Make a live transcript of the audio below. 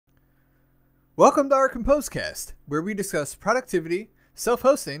Welcome to OurComposeCast, where we discuss productivity,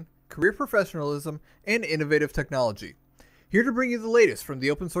 self-hosting, career professionalism, and innovative technology. Here to bring you the latest from the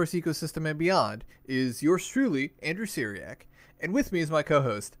open source ecosystem and beyond is yours truly, Andrew Syriac, and with me is my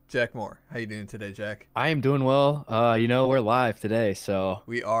co-host, Jack Moore. How you doing today, Jack? I am doing well. We're live today, so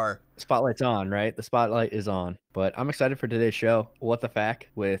We are. spotlight's on, right? The spotlight is on. But I'm excited for today's show. What the Fact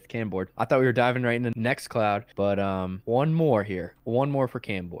with Kanboard. I thought we were diving right into Nextcloud, but one more here. One more for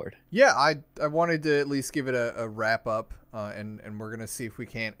Kanboard. Yeah, I wanted to at least give it a wrap up, and we're going to see if we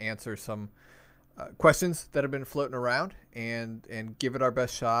can't answer some questions that have been floating around and give it our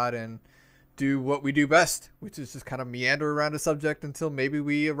best shot and do what we do best, which is just kind of meander around a subject until maybe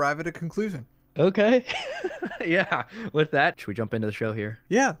we arrive at a conclusion. Okay. Yeah. With that, should we jump into the show here?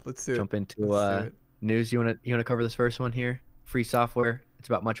 Yeah, let's do it. Jump into Let's do it. news. You wanna cover this first one here? Free software. It's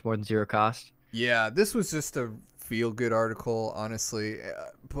about much more than zero cost. Yeah, this was just a feel-good article, honestly,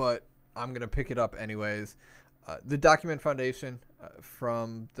 but I'm going to pick it up anyways. The Document Foundation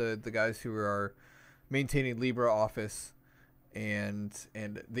from the guys who are maintaining LibreOffice and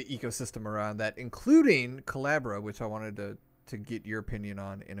the ecosystem around that, including Collabora, which I wanted to get your opinion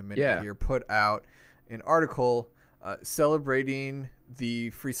on in a minute here, put out an article celebrating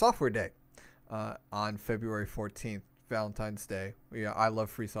the Free Software Day on February 14th, Valentine's Day. Yeah, I love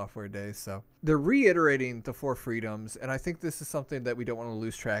Free Software Day, so they're reiterating the four freedoms, and I think this is something that we don't want to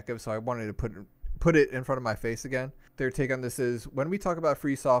lose track of, so I wanted to put it in front of my face again. Their take on this is, when we talk about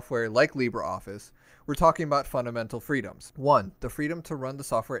free software like LibreOffice, we're talking about fundamental freedoms. 1, the freedom to run the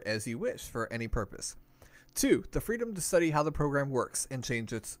software as you wish for any purpose. 2, the freedom to study how the program works and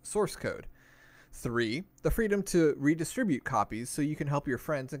change its source code. 3, the freedom to redistribute copies so you can help your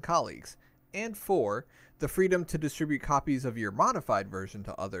friends and colleagues. And 4, the freedom to distribute copies of your modified version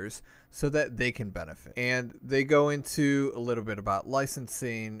to others so that they can benefit. And they go into a little bit about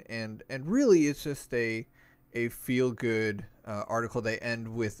licensing, and really it's just a feel-good article. They end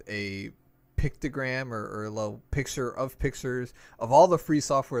with a pictogram or a little picture of pictures of all the free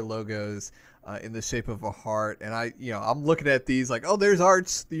software logos in the shape of a heart. And I'm looking at these like, oh, there's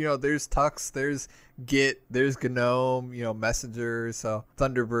Arch, there's Tux, there's Git, there's GNOME, Messenger, so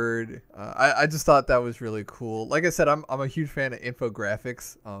Thunderbird. I just thought that was really cool. Like I said, I'm a huge fan of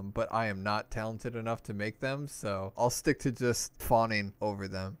infographics, but I am not talented enough to make them, so I'll stick to just fawning over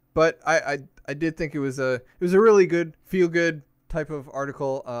them. But I did think it was a really good, feel good type of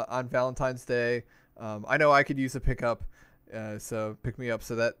article on Valentine's Day. I know I could use a pickup, so pick me up.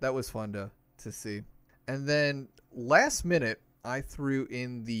 So that was fun to see. And then last minute, I threw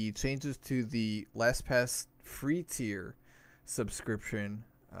in the changes to the LastPass free tier subscription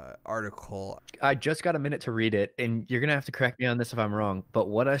article. I just got a minute to read it, and you're gonna have to correct me on this if I'm wrong. But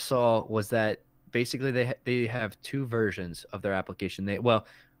what I saw was that basically they have two versions of their application.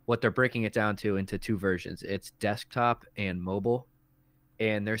 What they're breaking it down to into two versions. It's desktop and mobile.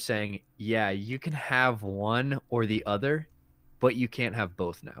 And they're saying, yeah, you can have one or the other, but you can't have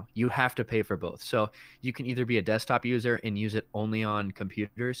both now. You have to pay for both. So you can either be a desktop user and use it only on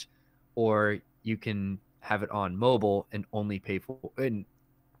computers, or you can have it on mobile and only pay for and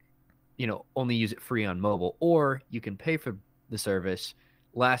only use it free on mobile, or you can pay for the service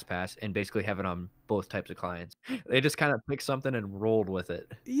LastPass and basically have it on both types of clients. They just kind of picked something and rolled with it.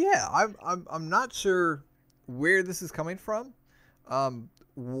 Yeah, I'm not sure where this is coming from.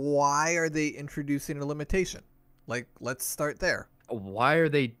 Why are they introducing a limitation? Like, let's start there. Why are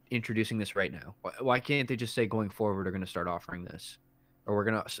they introducing this right now? Why can't they just say going forward we're going to start offering this, or we're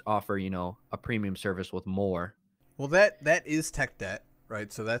going to offer a premium service with more? Well, that is tech debt,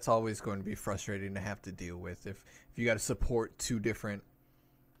 right? So that's always going to be frustrating to have to deal with if you got to support two different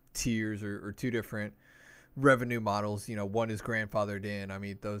tiers or two different revenue models. One is grandfathered in. I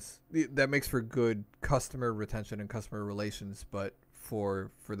mean, that makes for good customer retention and customer relations, but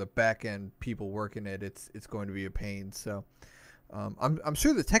for the back end people working it, it's going to be a pain. So I'm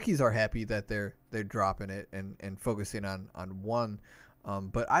sure the techies are happy that they're dropping it and focusing on one.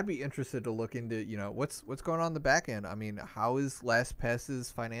 But I'd be interested to look into what's going on in the back end. I mean, how is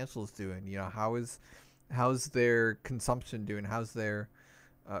LastPass's financials doing? How's their consumption doing? How's their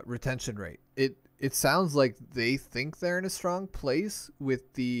retention rate? It sounds like they think they're in a strong place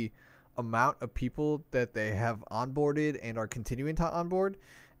with the amount of people that they have onboarded and are continuing to onboard,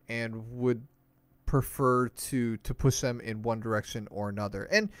 and would prefer to push them in one direction or another.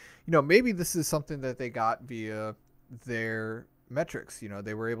 And maybe this is something that they got via their metrics.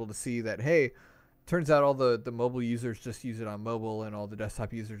 They were able to see that, hey, turns out all the mobile users just use it on mobile and all the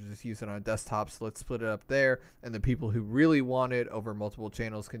desktop users just use it on desktops. So let's split it up there, and the people who really want it over multiple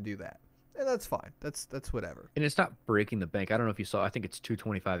channels can do that. and that's fine. That's whatever. And it's not breaking the bank. I don't know if you saw. I think it's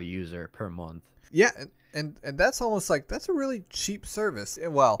 225 a user per month. Yeah, and that's almost like that's a really cheap service.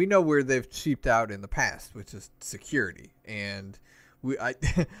 And well, we know where they've cheaped out in the past, which is security. And I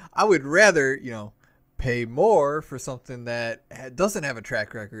I would rather, pay more for something that doesn't have a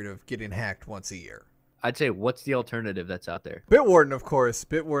track record of getting hacked once a year. I'd say, what's the alternative that's out there? Bitwarden, of course.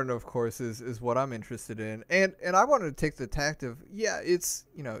 Bitwarden, of course, is what I'm interested in, and I wanted to take the tact of it's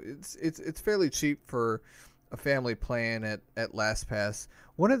it's fairly cheap for a family plan at LastPass.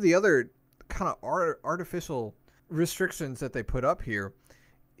 One of the other kind of artificial restrictions that they put up here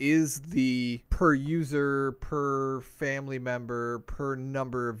is the per user, per family member, per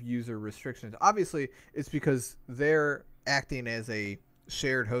number of user restrictions. Obviously, it's because they're acting as a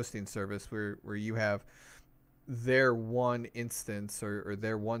shared hosting service where you have their one instance or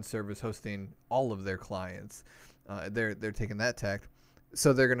their one service hosting all of their clients. They're taking that tact.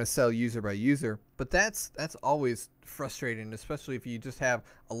 So they're going to sell user by user, but that's always frustrating, especially if you just have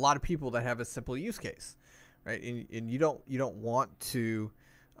a lot of people that have a simple use case, right? And you don't want to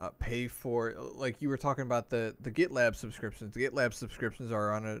pay for, like you were talking about the GitLab subscriptions. The GitLab subscriptions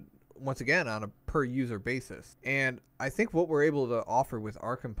are once again on a per user basis. And I think what we're able to offer with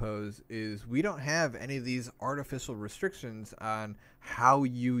OurCompose is we don't have any of these artificial restrictions on how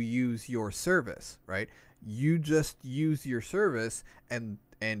you use your service, right? You just use your service, and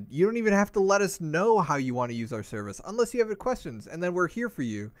you don't even have to let us know how you want to use our service unless you have questions, and then we're here for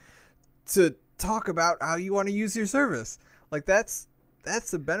you to talk about how you want to use your service. Like that's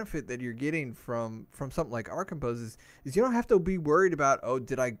the benefit that you're getting from something like OurCompose is you don't have to be worried about, oh,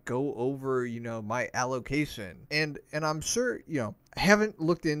 did I go over, my allocation? And I'm sure, I haven't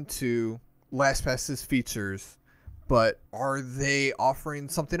looked into LastPass's features, but are they offering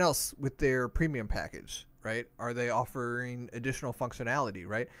something else with their premium package, right? Are they offering additional functionality,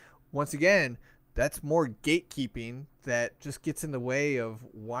 right? Once again, that's more gatekeeping that just gets in the way of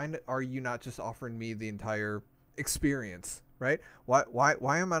why are you not just offering me the entire experience, right?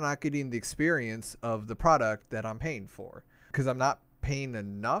 Why am I not getting the experience of the product that I'm paying for? Because I'm not paying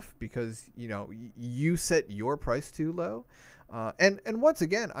enough because, you set your price too low. And once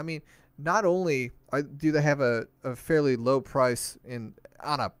again, I mean, not only do they have a fairly low price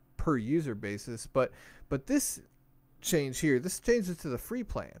on a per user basis, but this change here, this changes to the free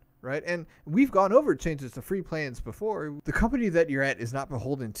plan, right? And we've gone over changes to free plans before. The company that you're at is not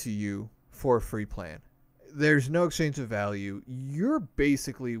beholden to you for a free plan. There's no exchange of value. You're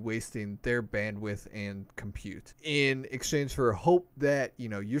basically wasting their bandwidth and compute in exchange for hope that,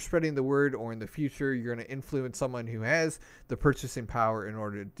 you're spreading the word, or in the future you're going to influence someone who has the purchasing power in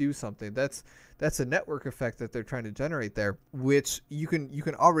order to do something. That's a network effect that they're trying to generate there, which you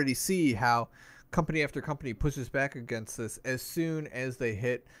can already see how company after company pushes back against this as soon as they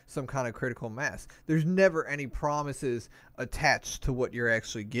hit some kind of critical mass. There's never any promises attached to what you're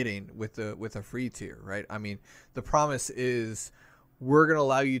actually getting with a free tier, right? I mean, the promise is we're going to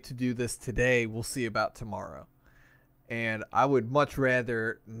allow you to do this today. We'll see about tomorrow. And I would much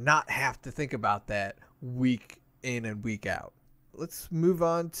rather not have to think about that week in and week out. Let's move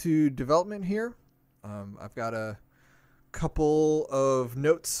on to development here. I've got a couple of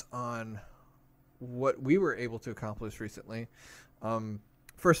notes on what we were able to accomplish recently.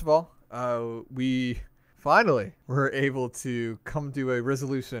 First of all, we finally were able to come to a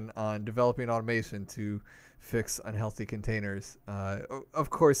resolution on developing automation to fix unhealthy containers. Of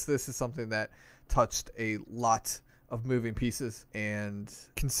course, this is something that touched a lot of moving pieces, and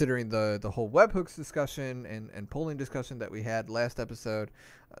considering the whole webhooks discussion and polling discussion that we had last episode,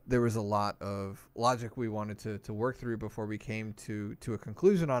 there was a lot of logic we wanted to work through before we came to a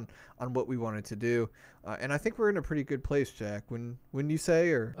conclusion on what we wanted to do. And I think we're in a pretty good place, Jack. When you say,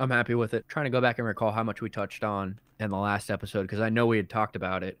 or I'm happy with it. Trying to go back and recall how much we touched on in the last episode, because I know we had talked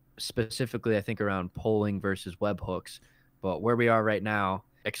about it specifically, I think around polling versus webhooks, but where we are right now,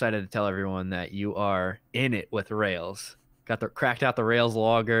 excited to tell everyone that you are in it with Rails. Cracked out the Rails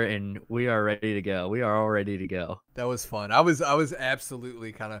logger, and we are ready to go. We are all ready to go. That was fun. I was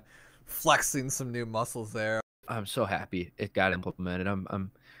absolutely kind of flexing some new muscles there. I'm so happy it got implemented.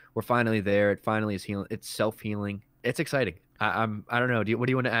 We're finally there. It finally is healing. It's self-healing. It's exciting. I don't know. What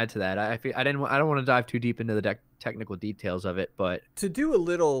do you want to add to that? I don't want to dive too deep into the technical details of it, but to do a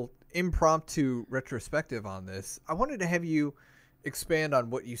little impromptu retrospective on this, I wanted to have you expand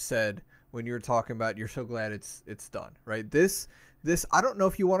on what you said when you were talking about you're so glad it's done, right? This I don't know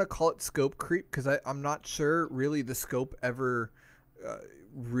if you want to call it scope creep, because I'm not sure really the scope ever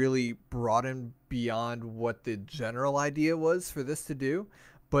really broadened beyond what the general idea was for this to do,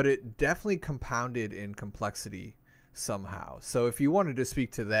 but it definitely compounded in complexity somehow. So if you wanted to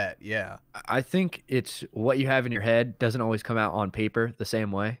speak to that, yeah. I think it's what you have in your head doesn't always come out on paper the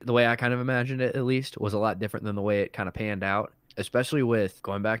same way. The way I kind of imagined it, at least, was a lot different than the way it kind of panned out, especially with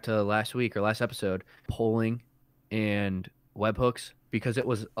going back to last week or last episode, polling and webhooks, because it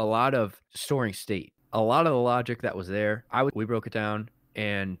was a lot of storing state. A lot of the logic that was there, we broke it down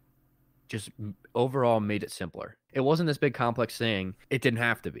and just overall made it simpler. It wasn't this big complex thing. It didn't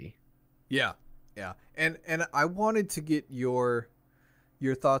have to be. Yeah. Yeah. And I wanted to get your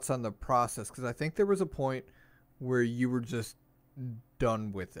thoughts on the process, because I think there was a point where you were just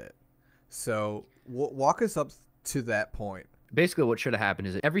done with it. So walk us up to that point. Basically, what should have happened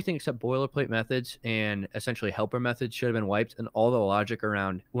is everything except boilerplate methods and essentially helper methods should have been wiped, and all the logic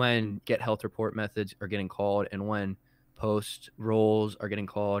around when get health report methods are getting called and when post roles are getting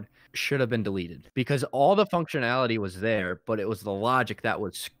called should have been deleted, because all the functionality was there, but it was the logic that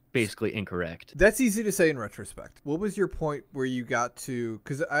was basically incorrect. That's easy to say in retrospect. What was your point where you got to,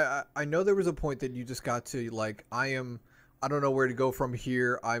 because I know there was a point that you just got to, like, I don't know where to go from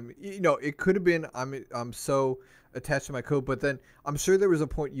here. It could have been I'm so attached to my code, but then I'm sure there was a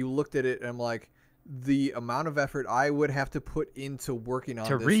point you looked at it and I'm like, the amount of effort I would have to put into working on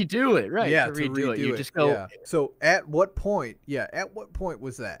to this. redo it, right? Yeah, to redo redo it. You just go. Yeah. So at what point? Yeah, at what point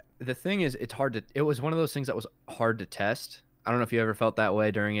was that? The thing is, it was one of those things that was hard to test. I don't know if you ever felt that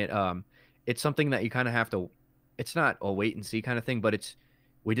way during it. It's something that you kind of have to. It's not a wait and see kind of thing, but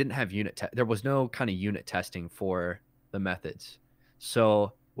we didn't have there was no kind of unit testing for the methods.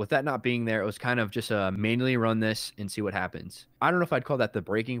 So with that not being there, it was kind of just manually run this and see what happens. I don't know if I'd call that the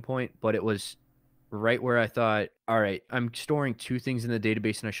breaking point, but it was right where I thought, all right, I'm storing 2 things in the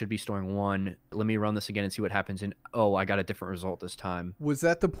database and I should be storing 1. Let me run this again and see what happens. And oh, I got a different result this time. Was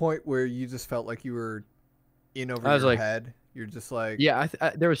that the point where you just felt like you were in over your head? You're just like, yeah,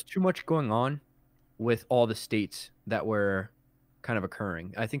 there was too much going on with all the states that were kind of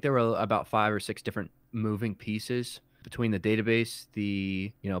occurring. I think there were about 5 or 6 different moving pieces between the database,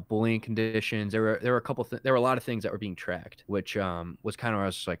 the Boolean conditions. There were a couple. There were a lot of things that were being tracked, which was kind of, I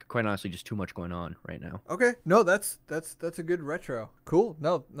was like, quite honestly, just too much going on right now. Okay, no, that's a good retro. Cool.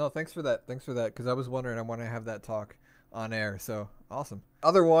 No, thanks for that. Because I was wondering, I want to have that talk on air. So awesome.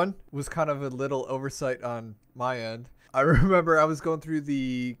 Other one was kind of a little oversight on my end. I remember I was going through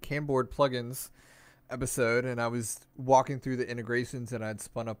the Kanboard plugins episode and I was walking through the integrations and I'd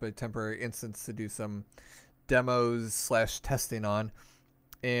spun up a temporary instance to do some demos / testing on,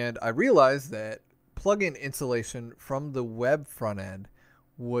 and I realized that plugin installation from the web front end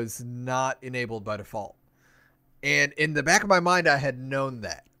was not enabled by default. And in the back of my mind, I had known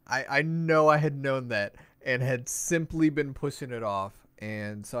that. I know I had known that and had simply been pushing it off.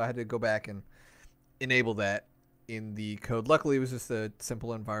 And so I had to go back and enable that in the code. Luckily, it was just a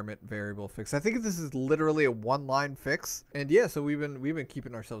simple environment variable fix. I think this is literally a 1-line fix. And yeah, so we've been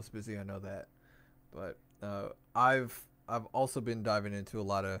keeping ourselves busy. I know that. But I've also been diving into a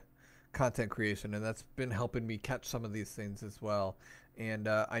lot of content creation, and that's been helping me catch some of these things as well. And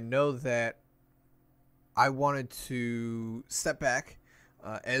I know that I wanted to step back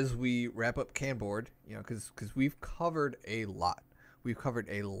as we wrap up Kanboard, because we've covered a lot.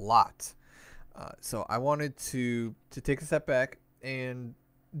 So I wanted to take a step back and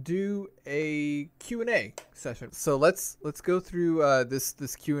do a Q&A session. So let's go through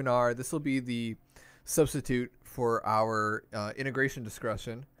this Q&R. This will be the substitute for our integration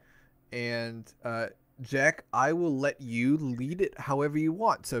discussion. And Jack, I will let you lead it however you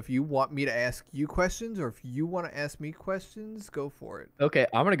want. So if you want me to ask you questions or if you want to ask me questions, go for it. Okay,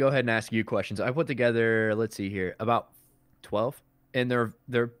 I'm going to go ahead and ask you questions. I put together, let's see here, about 12. And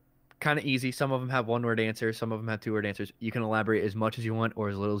they're kind of easy. Some of them have 1-word answers. Some of them have 2-word answers. You can elaborate as much as you want or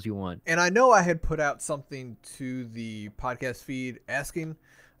as little as you want. And I know I had put out something to the podcast feed asking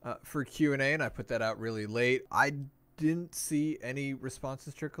for Q&A, and I put that out really late. I didn't see any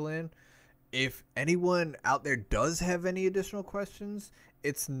responses trickle in. If anyone out there does have any additional questions,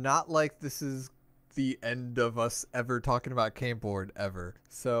 it's not like this is the end of us ever talking about Kanboard ever.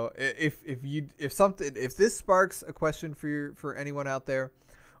 So if this sparks a question for anyone out there,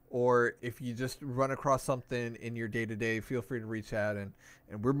 or if you just run across something in your day-to-day, feel free to reach out, and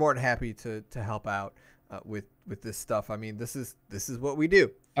we're more than happy to help out with this stuff. I mean, this is what we do.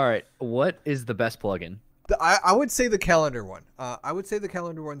 All right, what is the best plugin? I would say the calendar one. I would say the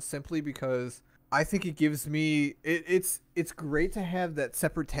calendar one simply because I think it gives me it's great to have that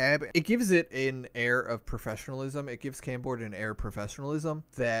separate tab. It gives it an air of professionalism. It gives Kanboard an air of professionalism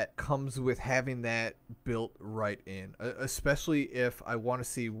that comes with having that built right in, especially if I want to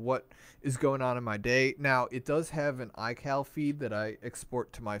see what is going on in my day. Now, it does have an iCal feed that I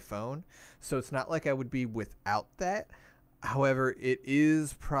export to my phone, so it's not like I would be without that. However, it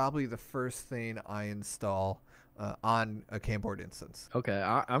is probably the first thing I install on a Kanboard instance. Okay,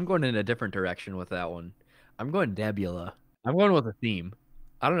 I'm going in a different direction with that one. I'm going Nebula. I'm going with a theme.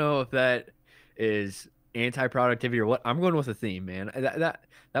 I don't know if that is anti-productivity or what. I'm going with a theme, man.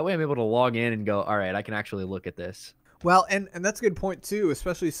 That way I'm able to log in and go, all right, I can actually look at this. Well, and that's a good point too,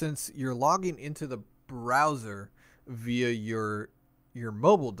 especially since you're logging into the browser via your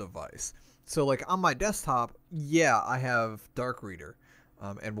mobile device. So like on my desktop, yeah, I have Dark Reader,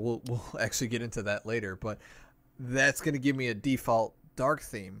 and we'll actually get into that later. But that's going to give me a default dark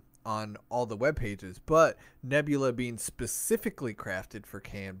theme on all the web pages. But Nebula being specifically crafted for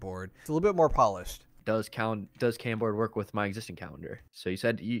Kanboard, it's a little bit more polished. Does Kanboard work with my existing calendar? So you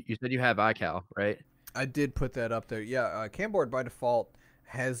said you have iCal, right? I did put that up there. Yeah, Kanboard by default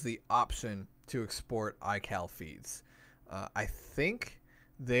has the option to export iCal feeds. I think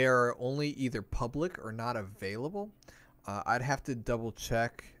they are only either public or not available. I'd have to double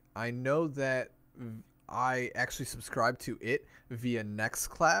check. I know that I actually subscribe to it via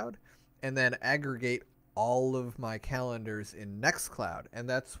Nextcloud and then aggregate all of my calendars in Nextcloud, and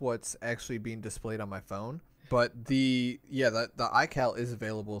that's what's actually being displayed on my phone. But the iCal is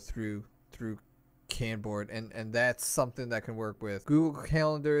available through Kanboard, and that's something that can work with Google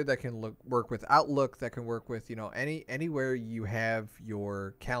Calendar, that can work with Outlook, that can work with anywhere you have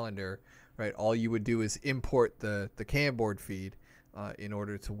your calendar, right? All you would do is import the Kanboard feed in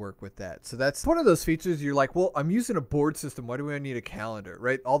order to work with that. So that's one of those features you're like, well, I'm using a board system. Why do I need a calendar,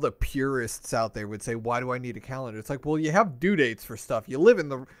 right? All the purists out there would say, why do I need a calendar? It's like, well, you have due dates for stuff. We live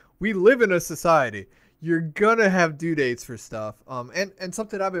in a society. You're gonna have due dates for stuff. And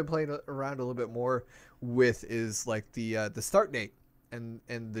something I've been playing around a little bit more with is like the start date and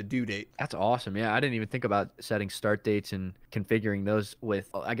the due date. That's awesome. Yeah, I didn't even think about setting start dates and configuring those with,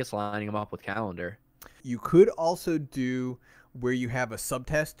 I guess, lining them up with calendar. You could also do where you have a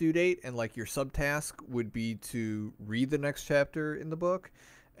subtask due date, and like your subtask would be to read the next chapter in the book,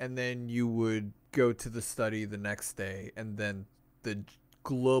 and then you would go to the study the next day, and then the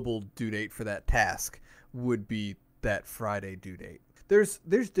global due date for that task would be that Friday due date. There's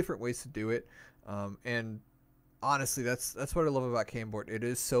different ways to do it, and honestly, that's what I love about Kanboard. It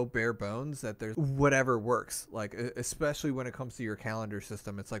is so bare bones that there's whatever works. Like, especially when it comes to your calendar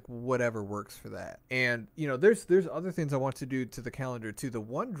system, it's like whatever works for that. And there's other things I want to do to the calendar too. The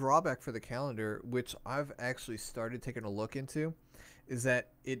one drawback for the calendar, which I've actually started taking a look into, is that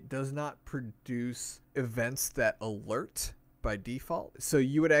it does not produce events that alert by default. So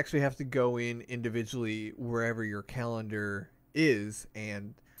you would actually have to go in individually wherever your calendar is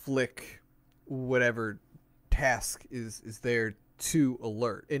and flick whatever task is there to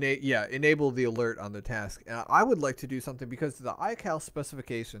alert. Enable the alert on the task. And I would like to do something, because the iCal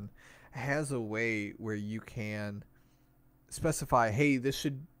specification has a way where you can specify, hey, this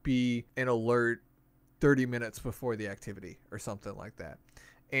should be an alert 30 minutes before the activity or something like that.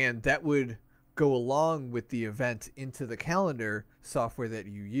 And that would go along with the event into the calendar software that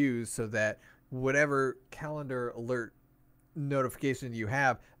you use, so that whatever calendar alert notification you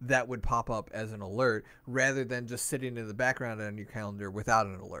have, that would pop up as an alert rather than just sitting in the background on your calendar without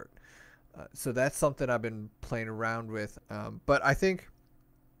an alert. So that's something I've been playing around with. But I think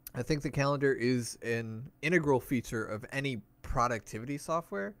the calendar is an integral feature of any productivity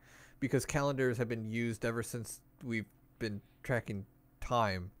software, because calendars have been used ever since we've been tracking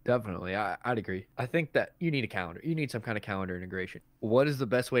time. Definitely. I'd agree. I think that you need a calendar. You need some kind of calendar integration. What is the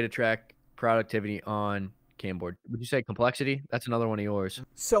best way to track productivity on Kanboard? Would you say complexity? That's another one of yours.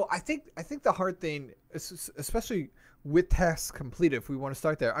 So I think the hard thing, especially with tasks completed, if we want to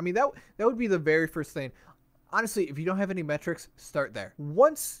start there, I mean, that would be the very first thing. Honestly, if you don't have any metrics, start there.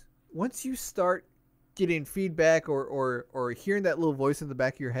 Once you start getting feedback or hearing that little voice in the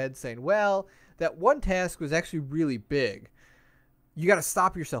back of your head saying, well, that one task was actually really big, you got to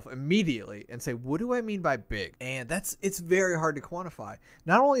stop yourself immediately and say, what do I mean by big? And it's very hard to quantify.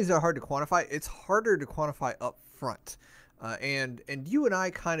 Not only is it hard to quantify, it's harder to quantify up front. And you and I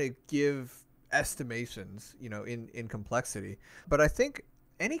kind of give estimations, in complexity. But I think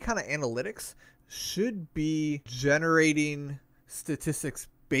any kind of analytics should be generating statistics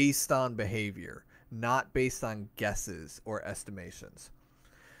based on behavior, not based on guesses or estimations.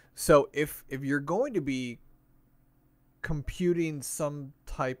 So if you're going to be computing some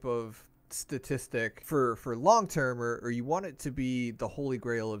type of statistic for long term, or you want it to be the holy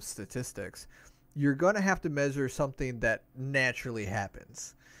grail of statistics, you're going to have to measure something that naturally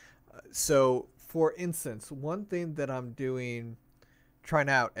happens. So, for instance, one thing that I'm doing, trying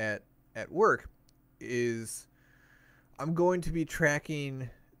out at work, is I'm going to be tracking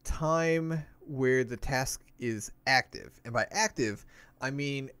time where the task is active. And by active, I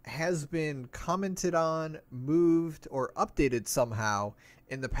mean has been commented on, moved, or updated somehow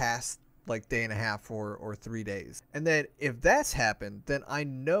in the past like day and a half or 3 days. And then if that's happened, then I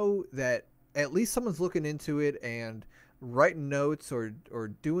know that at least someone's looking into it and writing notes or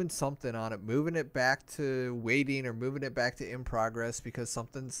doing something on it, moving it back to waiting or moving it back to in progress because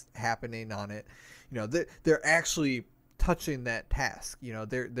something's happening on it. You know, they're actually touching that task. You know,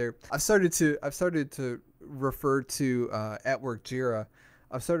 I've started to refer to at work Jira.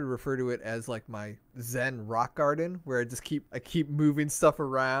 I've started to refer to it as like my Zen rock garden, where I keep moving stuff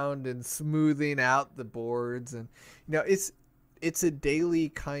around and smoothing out the boards. And you know, it's a daily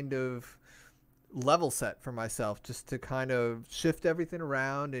kind of level set for myself, just to kind of shift everything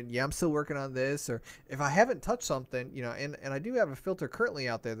around. And yeah, I'm still working on this, or if I haven't touched something, you know, and I do have a filter currently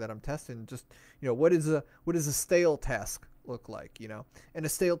out there that I'm testing. Just, you know, what does a stale task look like, you know? And a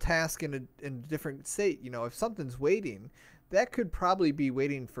stale task in a different state, you know, if something's waiting, that could probably be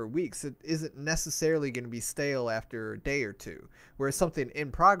waiting for weeks. It isn't necessarily going to be stale after a day or two, whereas something in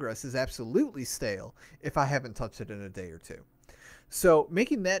progress is absolutely stale if I haven't touched it in a day or two. So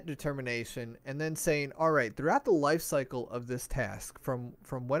making that determination and then saying, all right, throughout the life cycle of this task, from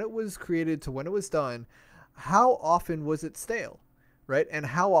when it was created to when it was done, how often was it stale, right? And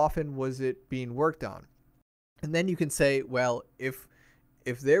how often was it being worked on? And then you can say, well, if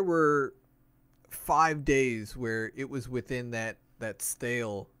there were 5 days where it was within that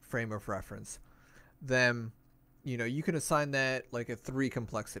stale frame of reference, then, you know, you can assign that like a 3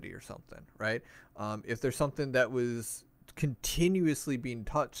 complexity or something, right? If there's something that was continuously being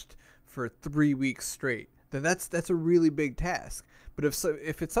touched for 3 weeks straight, then that's a really big task. But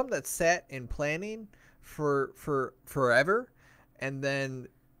if it's something that's sat in planning for forever, and then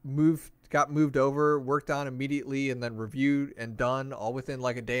got moved over, worked on immediately, and then reviewed and done all within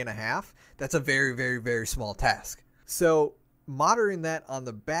like a day and a half, that's a very, very, very small task. So monitoring that on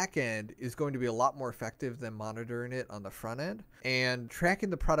the back end is going to be a lot more effective than monitoring it on the front end. And tracking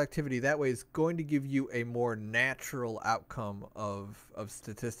the productivity that way is going to give you a more natural outcome of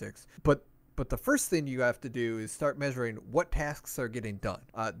statistics. But the first thing you have to do is start measuring what tasks are getting done.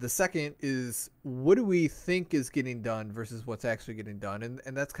 The second is, what do we think is getting done versus what's actually getting done?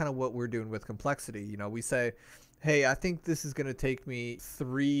 And that's kind of what we're doing with complexity. You know, we say, hey, I think this is going to take me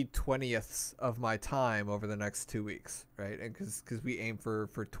 3/20ths of my time over the next 2 weeks, right? And because we aim for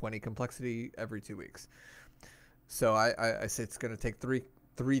 20 complexity every 2 weeks. So I say it's going to take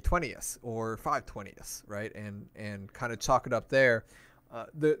 3/20ths or 5/20ths, right? And kind of chalk it up there.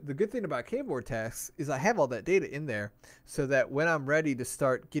 The good thing about Kanboard tasks is I have all that data in there, so that when I'm ready to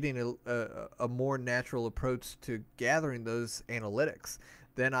start getting a more natural approach to gathering those analytics,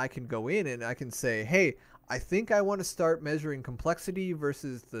 then I can go in and I can say, hey, I think I want to start measuring complexity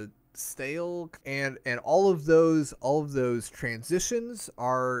versus the stale, and all of those transitions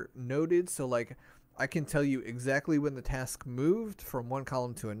are noted. So like, I can tell you exactly when the task moved from one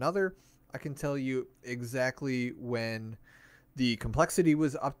column to another. I can tell you exactly when the complexity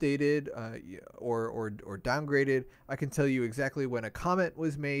was updated or downgraded. I can tell you exactly when a comment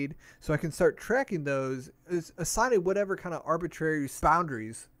was made. So I can start tracking those, assigning whatever kind of arbitrary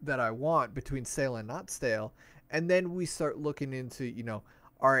boundaries that I want between stale and not stale. And then we start looking into, you know,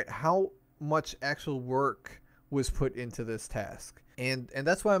 all right, how much actual work was put into this task. And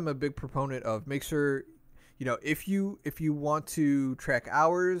that's why I'm a big proponent of make sure, you know, if you want to track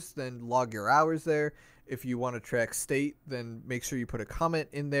hours, then log your hours there. If you want to track state, then make sure you put a comment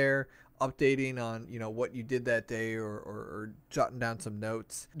in there updating on, you know, what you did that day, or jotting down some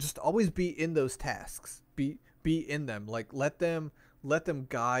notes. Just always be in those tasks. Be in them. Like let them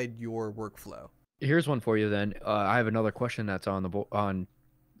guide your workflow. Here's one for you then. I have another question that's on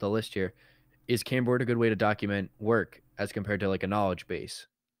the list here. Is Kanboard a good way to document work as compared to like a knowledge base?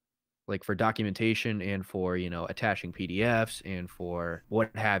 Like for documentation and for, you know, attaching PDFs and for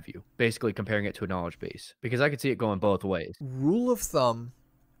what have you, basically comparing it to a knowledge base, because I could see it going both ways. Rule of thumb,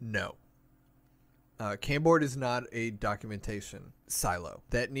 no. Kanboard is not a documentation silo.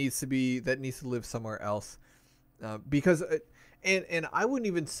 That needs to live somewhere else. Because and I wouldn't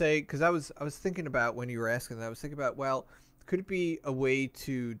even say, because I was thinking about when you were asking that, I was thinking about, well, could it be a way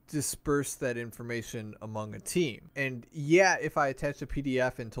to disperse that information among a team? And yeah, if I attached a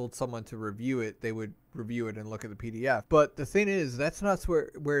PDF and told someone to review it, they would review it and look at the PDF. But the thing is, that's not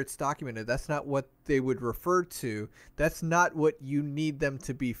where it's documented. That's not what they would refer to. That's not what you need them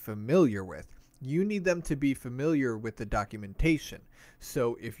to be familiar with. You need them to be familiar with the documentation.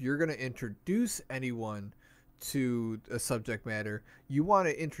 So if you're going to introduce anyone to a subject matter, you want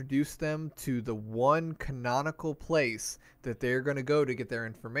to introduce them to the one canonical place that they're going to go to get their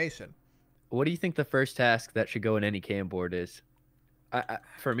information. What do you think the first task that should go in any Kanboard is?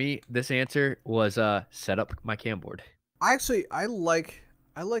 For me, this answer was set up my Kanboard. I like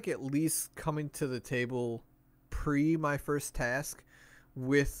at least coming to the table pre my first task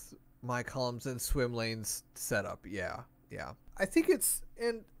with my columns and swim lanes set up. Yeah. I think it's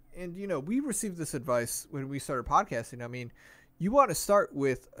and you know, we received this advice when we started podcasting. I mean, you want to start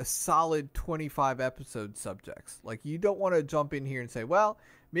with a solid 25 episode subjects. Like, you don't want to jump in here and say, well,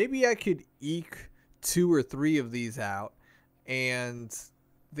 maybe I could eke 2 or 3 of these out and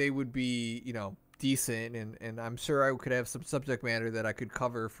they would be, you know, decent, and I'm sure I could have some subject matter that I could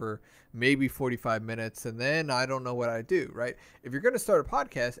cover for maybe 45 minutes, and then I don't know what I do, right? If you're going to start a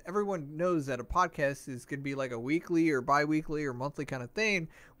podcast, everyone knows that a podcast is going to be like a weekly or bi-weekly or monthly kind of thing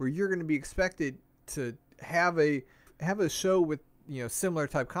where you're going to be expected to have a show with, you know, similar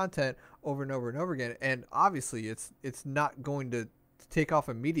type content over and over and over again. And obviously it's not going to take off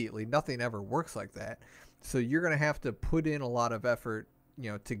immediately. Nothing ever works like that. So you're going to have to put in a lot of effort,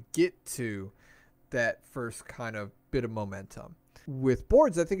 you know, to get to that first kind of bit of momentum. With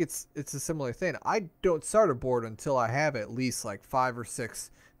boards, I think it's a similar thing. I don't start a board until I have at least like 5 or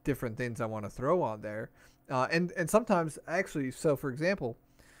 6 different things I want to throw on there. And sometimes actually, so for example,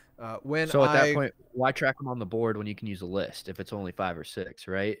 when So at that point, why track them on the board when you can use a list if it's only 5 or 6,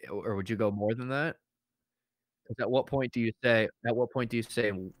 right? Or would you go more than that? 'Cause at what point do you say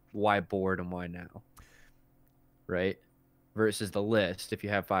why board and why now? Right? Versus the list if you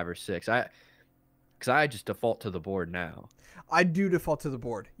have 5 or 6. Because I just default to the board now. I do default to the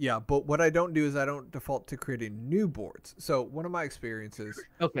board, yeah, but what I don't do is I don't default to creating new boards. So one of my experiences...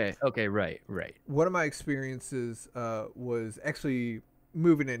 Okay, right. One of my experiences was actually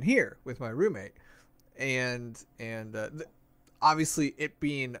moving in here with my roommate. And obviously it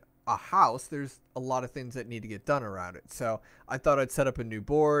being a house, there's a lot of things that need to get done around it. So I thought I'd set up a new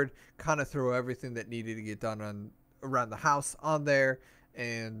board, kind of throw everything that needed to get done around the house on there,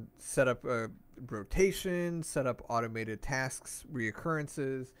 and set up a rotation, set up automated tasks,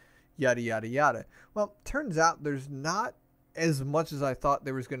 reoccurrences, yada, yada, yada. Well, turns out there's not as much as I thought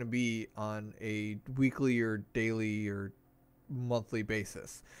there was going to be on a weekly or daily or monthly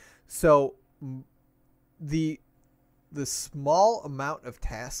basis. So the small amount of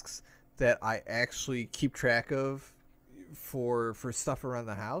tasks that I actually keep track of for stuff around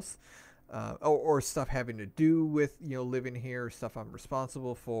the house, or stuff having to do with, you know, living here, stuff I'm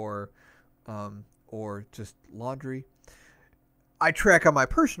responsible for, or just laundry, I track on my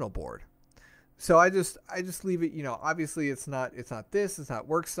personal board. So I just leave it, you know, obviously it's not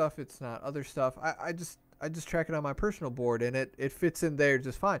work stuff, it's not other stuff. I just track it on my personal board, and it fits in there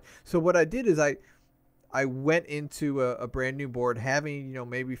just fine. So what I did is I went into a brand new board having, you know,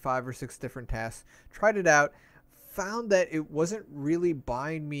 maybe 5 or 6 different tasks, tried it out, found that it wasn't really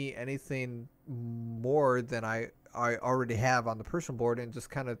buying me anything more than I already have on the personal board, and just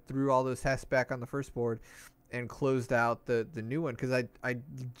kind of threw all those tasks back on the first board and closed out the new one because I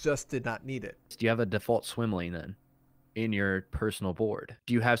just did not need it. Do you have a default swim lane then in your personal board?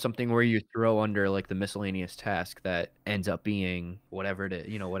 Do you have something where you throw under like the miscellaneous task that ends up being whatever it is,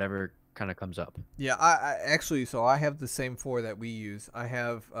 you know, whatever kind of comes up? Yeah, I actually, so I have the same 4 that we use. I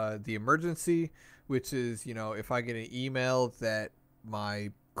have the emergency, which is, you know, if I get an email that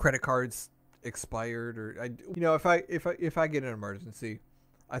my credit card's expired, or you know, if I get an emergency,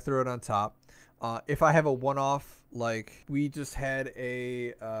 I throw it on top. If I have a one-off, like we just had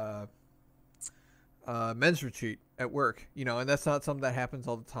a men's retreat at work, you know, and that's not something that happens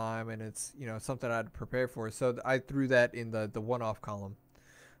all the time, and it's, you know, something I had to prepare for. So I threw that in the one-off column,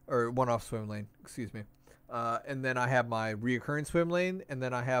 or one-off swim lane, excuse me. And then I have my reoccurring swim lane, and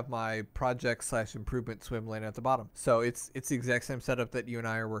then I have my project/improvement swim lane at the bottom. So it's the exact same setup that you and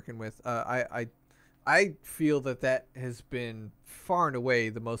I are working with. I feel that has been far and away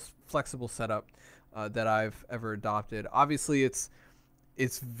the most flexible setup that I've ever adopted. Obviously, it's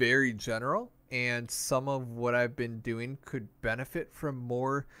very general, and some of what I've been doing could benefit from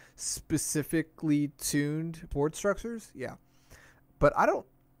more specifically tuned board structures. Yeah, but I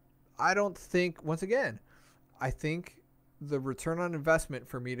don't think, once again, I think the return on investment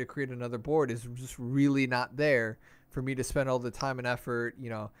for me to create another board is just really not there for me to spend all the time and effort.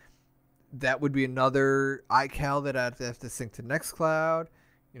 That would be another iCal that I'd have to sync to Nextcloud.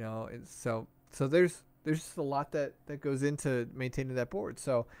 So there's just a lot that goes into maintaining that board.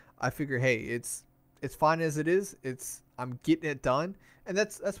 So I figure, hey, it's fine as it is. I'm getting it done, and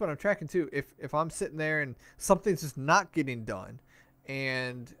that's what I'm tracking too. If I'm sitting there and something's just not getting done,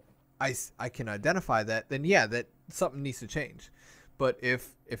 and I can identify that, then yeah, that something needs to change. But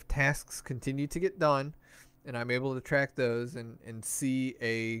if tasks continue to get done, and I'm able to track those and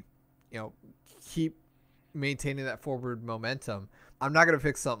see keep maintaining that forward momentum, I'm not going to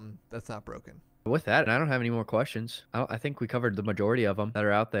fix something that's not broken. With that, I don't have any more questions. I think we covered the majority of them that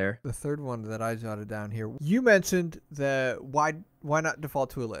are out there. The third one that I jotted down here, you mentioned that why not default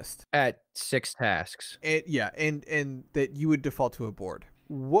to a list At 6 tasks. And that you would default to a board.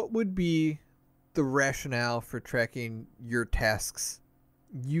 What would be the rationale for tracking your tasks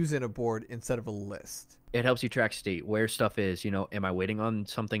using a board instead of a list? It helps you track state, where stuff is. Am I waiting on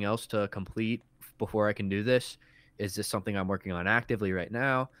something else to complete before I can do this? Is this something I'm working on actively right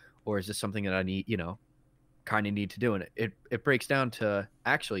now? Or is this something that I need, kind of need to do? And it breaks down to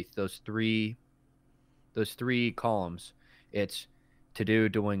actually those three columns. It's to do,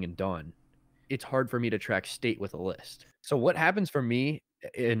 doing, and done. It's hard for me to track state with a list. So what happens for me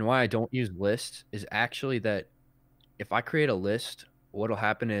and why I don't use lists is actually that if I create a list, what'll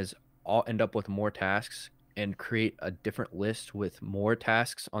happen is I'll end up with more tasks and create a different list with more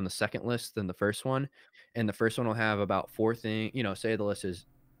tasks on the second list than the first one. And the first one will have about 4 things, say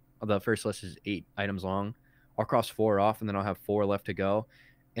the first list is 8 items long. I'll cross 4 off and then I'll have 4 left to go.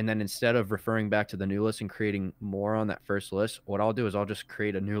 And then instead of referring back to the new list and creating more on that first list, what I'll do is I'll just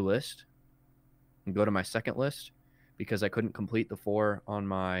create a new list and go to my second list because I couldn't complete the 4 on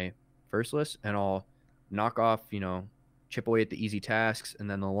my first list, and I'll knock off, chip away at the easy tasks, and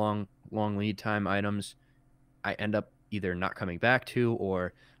then the long lead time items I end up either not coming back to,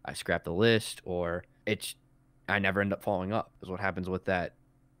 or I scrap the list, or I never end up following up is what happens with the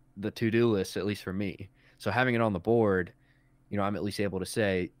to-do list, at least for me. So having it on the board, I'm at least able to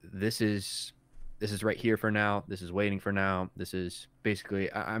say, this is right here for now. This is waiting for now. This is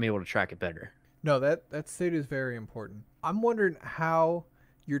basically, I'm able to track it better. No, that state is very important. I'm wondering how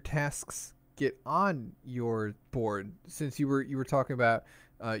your tasks get on your board, since you were talking about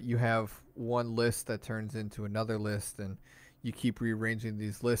you have one list that turns into another list, and you keep rearranging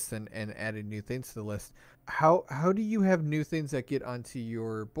these lists and adding new things to the list. How do you have new things that get onto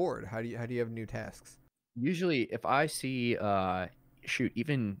your board? How do you have new tasks? Usually if I see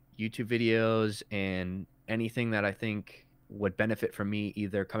even YouTube videos and anything that I think would benefit from me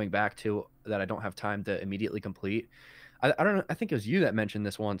either coming back to that I don't have time to immediately complete. I don't know. I think it was you that mentioned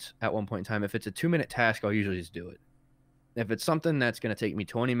this once at one point in time. If it's a 2-minute task, I'll usually just do it. If it's something that's going to take me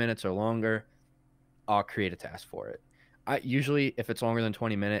 20 minutes or longer, I'll create a task for it. Usually if it's longer than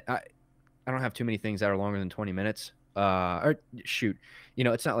 20 minutes, I don't have too many things that are longer than 20 minutes.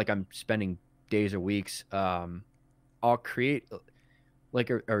 It's not like I'm spending days or weeks. I'll create like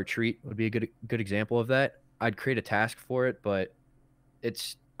a retreat would be a good example of that. I'd create a task for it, but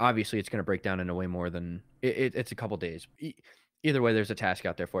it's going to break down into way more than it's a couple days. Either way, there's a task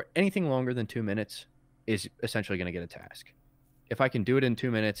out there for it. Anything longer than 2 minutes is essentially going to get a task. If I can do it in 2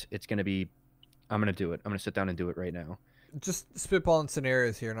 minutes, I'm going to do it. I'm going to sit down and do it right now. Just spitballing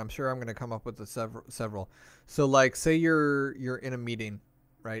scenarios here, and I'm sure I'm going to come up with several. So like, say you're in a meeting,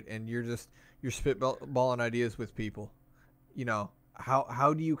 right? And you're spitballing ideas with people.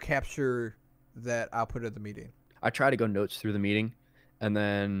 How do you capture that output of the meeting? I try to go notes through the meeting, and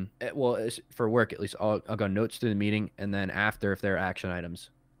then, for work at least, I'll go notes through the meeting, and then after, if there are action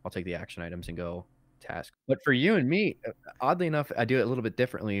items, I'll take the action items and go task. But for you and me, oddly enough, I do it a little bit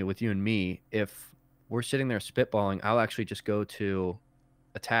differently with you and me. If we're sitting there spitballing, I'll actually just go to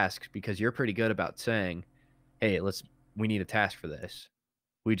a task, because you're pretty good about saying, hey, we need a task for this.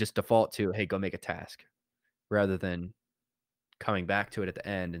 We just default to, hey, go make a task, rather than coming back to it at the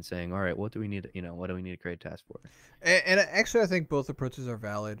end and saying, all right, what do we need to create a task for? And actually, I think both approaches are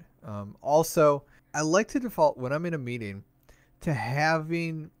valid. Also, I like to default when I'm in a meeting to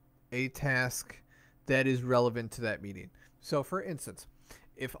having a task that is relevant to that meeting. So for instance,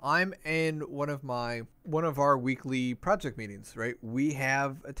 if I'm in one of our weekly project meetings, right, we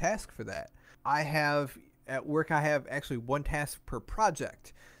have a task for that. At work, I have actually one task per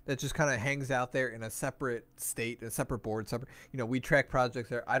project that just kind of hangs out there in a separate state, a separate board, we track projects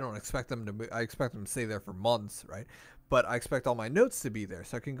there. I don't expect them to, I expect them to stay there for months, right? but I expect all my notes to be there.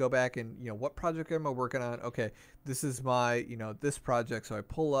 So I can go back and, what project am I working on? Okay, this is my, this project. So I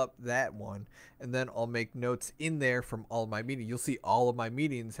pull up that one, and then I'll make notes in there from all of my meetings. You'll see all of my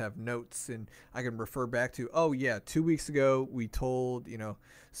meetings have notes, and I can refer back to, oh yeah, 2 weeks ago we told,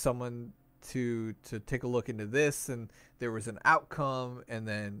 someone to take a look into this, and there was an outcome, and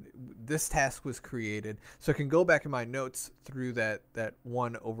then this task was created. So I can go back in my notes through that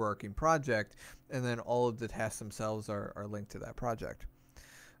one overarching project, and then all of the tasks themselves are linked to that project.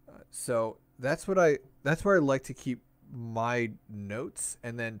 So that's where I like to keep my notes,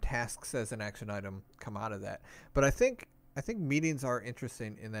 and then tasks as an action item come out of that. But I think meetings are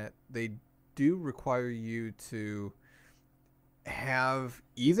interesting in that they do require you to have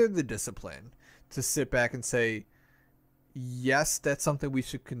either the discipline to sit back and say, yes, that's something we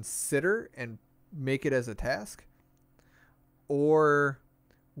should consider and make it as a task, or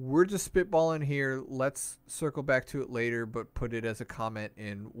we're just spitballing here, let's circle back to it later, but put it as a comment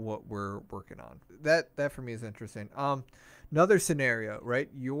in what we're working on. That for me is interesting. Another scenario, right?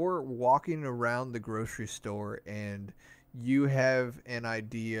 You're walking around the grocery store and you have an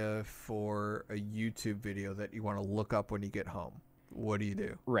idea for a YouTube video that you want to look up when you get home. What do you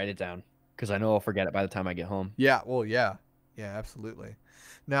do? Write it down, because I know I'll forget it by the time I get home. Yeah, well, yeah, absolutely.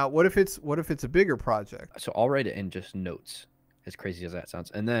 Now, what if it's a bigger project? So I'll write it in just notes, as crazy as that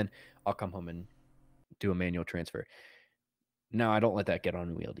sounds, and then I'll come home and do a manual transfer. Now, I don't let that get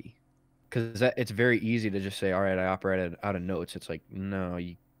unwieldy, because it's very easy to just say, all right, I operated out of notes. It's like, no,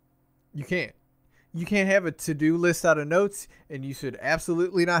 you can't. You can't have a to-do list out of notes, and you should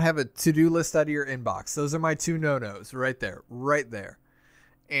absolutely not have a to-do list out of your inbox. Those are my two no-nos right there.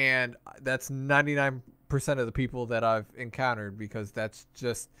 And that's 99% of the people that I've encountered, because that's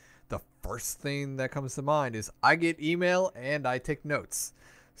just the first thing that comes to mind is I get email and I take notes.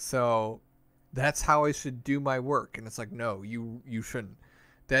 So that's how I should do my work. And it's like, no, you shouldn't.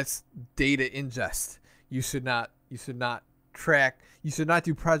 That's data ingest. You should not track. You should not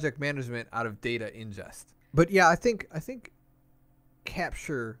do project management out of data ingest. But yeah, I think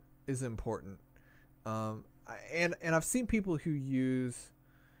capture is important. And I've seen people who use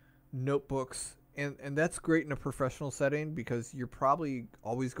notebooks, and that's great in a professional setting, because you're probably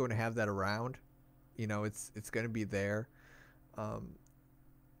always going to have that around. It's going to be there.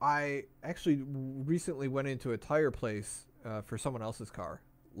 I actually recently went into a tire place for someone else's car,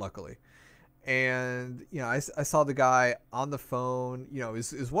 luckily. And, I saw the guy on the phone,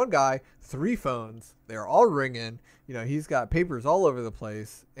 is one guy, 3 phones, they're all ringing, he's got papers all over the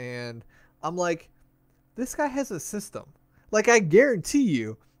place. And I'm like, this guy has a system. Like, I guarantee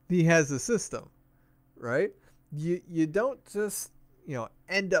you he has a system, right? You don't just,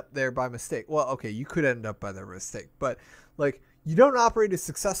 end up there by mistake. Well, okay, you could end up by their mistake, but like, you don't operate a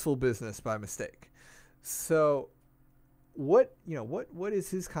successful business by mistake. So what is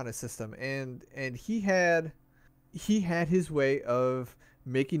his kind of system? And he had his way of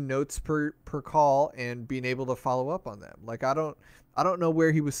making notes per call and being able to follow up on them. Like, I don't know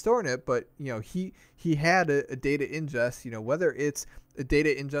where he was storing it, but he had a data ingest, whether it's a data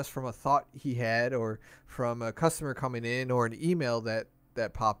ingest from a thought he had, or from a customer coming in, or an email that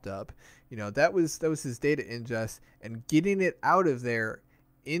popped up. That was his data ingest, and getting it out of there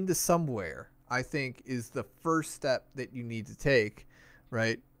into somewhere, I think, is the first step that you need to take,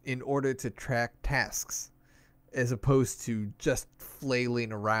 right, in order to track tasks, as opposed to just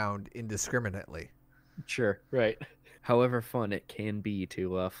flailing around indiscriminately. Sure, right. However fun it can be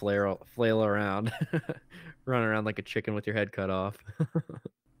to flail around, run around like a chicken with your head cut off.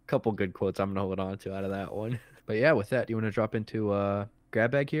 Couple good quotes I'm gonna hold on to out of that one. But yeah, with that, do you want to drop into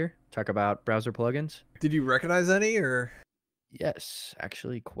grab bag here? Talk about browser plugins. Did you recognize any, or? Yes,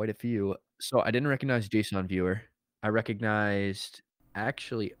 actually quite a few. So I didn't recognize JSON Viewer. I recognized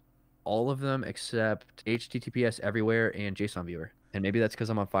actually all of them except HTTPS Everywhere and JSON Viewer. And maybe that's because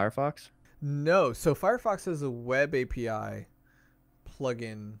I'm on Firefox? No. So Firefox has a web API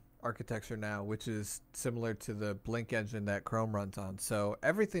plugin architecture now, which is similar to the Blink engine that Chrome runs on. So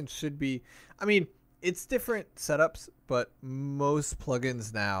everything should be, I mean, it's different setups, but most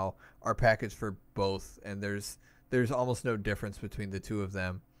plugins now are packaged for both, and there's almost no difference between the two of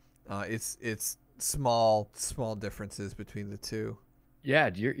them. It's small differences between the two. Yeah,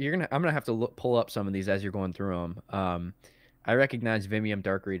 I'm gonna have to pull up some of these as you're going through them. I recognize Vimium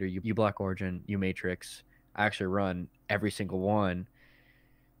Dark Reader, uBlock Origin, uMatrix. I actually run every single one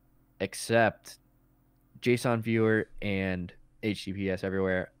except JSON Viewer and HTTPS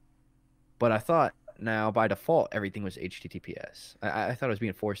Everywhere. But I thought now by default everything was HTTPS. I thought I was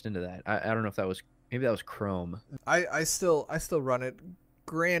being forced into that. I don't know if that was, maybe that was Chrome. I still run it.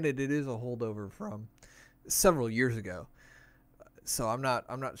 Granted, it is a holdover from several years ago. So I'm not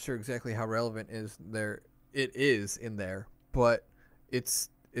sure exactly how relevant is there it is in there, but it's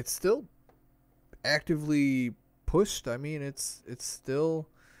still actively pushed. I mean, it's still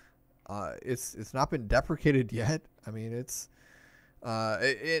it's not been deprecated yet. I mean, it's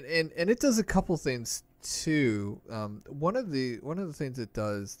and it does a couple things too. One of the things it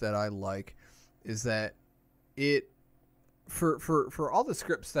does that I like is that it for all the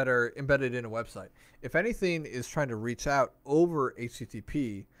scripts that are embedded in a website, if anything is trying to reach out over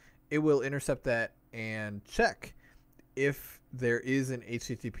HTTP, it will intercept that and check if there is an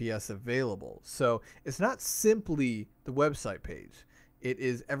HTTPS available. So it's not simply the website page. It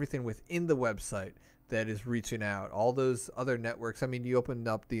is everything within the website that is reaching out. All those other networks. I mean, you open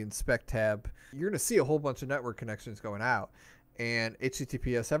up the inspect tab, you're going to see a whole bunch of network connections going out. And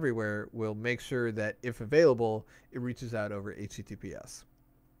HTTPS everywhere will make sure that if available, it reaches out over HTTPS.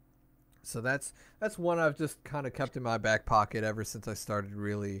 So that's one I've just kind of kept in my back pocket ever since I started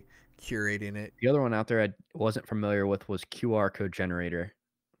really curating it. The other one out there I wasn't familiar with was QR code generator.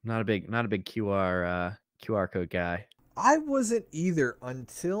 Not a big QR code guy. I wasn't either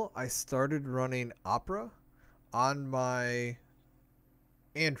until I started running Opera on my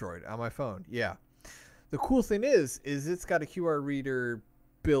Android on my phone. Yeah. The cool thing is it's got a QR reader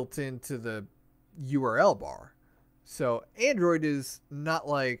built into the URL bar. So Android is not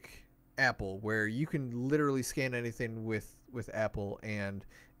like Apple where you can literally scan anything with Apple and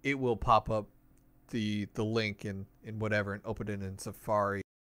it will pop up the link in whatever and open it in Safari.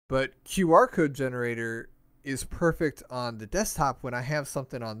 But QR code generator is perfect on the desktop when I have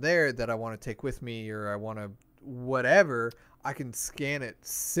something on there that I want to take with me or I want to whatever. I can scan it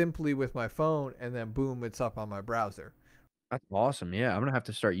simply with my phone and then boom, it's up on my browser. That's awesome. Yeah, I'm gonna have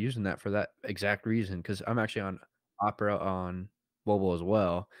to start using that for that exact reason because I'm actually on Opera on mobile as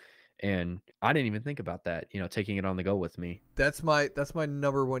well, and I didn't even think about that. Taking it on the go with me. That's my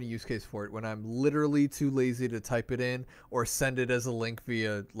number one use case for it when I'm literally too lazy to type it in or send it as a link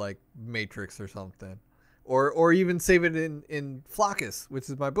via like Matrix or something. Or even save it in Flockus, which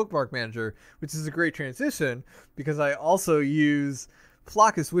is my bookmark manager, which is a great transition because I also use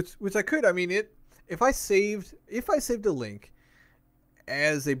Flockus, which I could. I mean, if I saved a link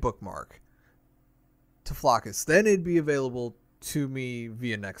as a bookmark to Flockus, then it'd be available to me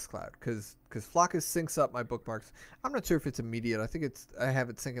via Nextcloud because Flockus syncs up my bookmarks. I'm not sure if it's immediate. I have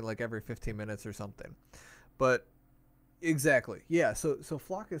it syncing like every 15 minutes or something, but exactly. Yeah. So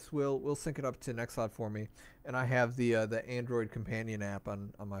Flockus will sync it up to Nextcloud for me, and I have the Android companion app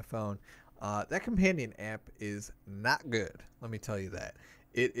on my phone. That companion app is not good. Let me tell you that.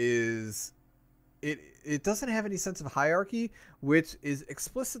 It is. It doesn't have any sense of hierarchy, which is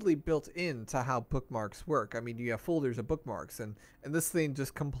explicitly built into how bookmarks work. I mean, you have folders of bookmarks, and this thing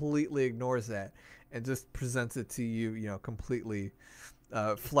just completely ignores that and just presents it to you, completely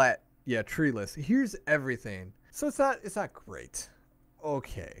flat, yeah, treeless. Here's everything. So it's not great.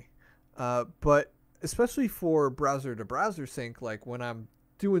 Okay. But especially for browser to browser sync, like when I'm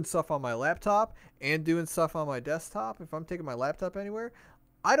doing stuff on my laptop and doing stuff on my desktop, if I'm taking my laptop anywhere,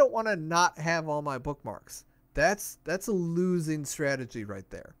 I don't want to not have all my bookmarks. That's a losing strategy right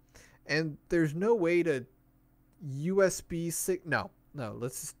there. And there's no way to USB sync. No.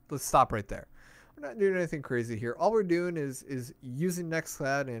 Let's stop right there. We're not doing anything crazy here. All we're doing is using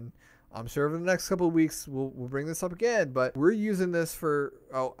Nextcloud, and I'm sure over the next couple of weeks we'll bring this up again. But we're using this for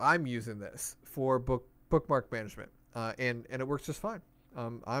I'm using this for bookmark management, and it works just fine.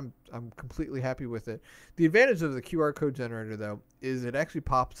 I'm completely happy with it. The advantage of the QR code generator though is it actually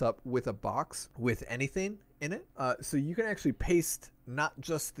pops up with a box with anything in it, so you can actually paste not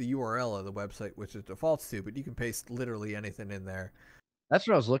just the URL of the website, which it defaults to, but you can paste literally anything in there. That's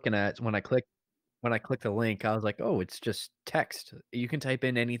what I was looking at when I clicked the link. I was like, oh, it's just text. You can type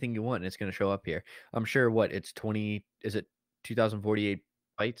in anything you want, and it's gonna show up here. I'm sure. What it's 20? Is it 2048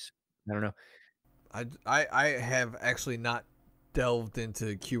 bytes? I don't know. I have actually not delved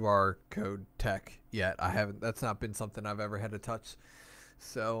into QR code tech yet. I haven't. That's not been something I've ever had to touch,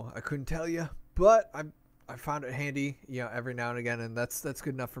 so I couldn't tell you. But I found it handy, every now and again, and that's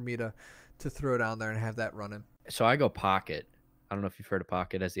good enough for me to throw down there and have that running. So I go Pocket. I don't know if you've heard of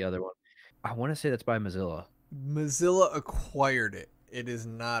Pocket as the other one. I want to say that's by Mozilla. Mozilla acquired it. It is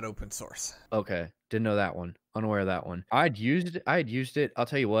not open source. Okay, didn't know that one. Unaware of that one. I had used it. I'll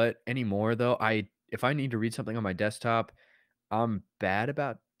tell you what. Anymore though, if I need to read something on my desktop, I'm bad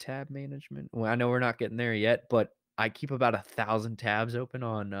about tab management. Well, I know we're not getting there yet, but I keep about 1,000 tabs open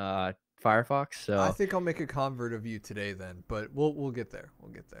on Firefox. I So think I'll make a convert of you today then, but we'll get there.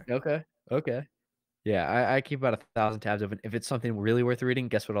 We'll get there. okay, okay, yeah, I keep about 1,000 tabs open. If it's something really worth reading,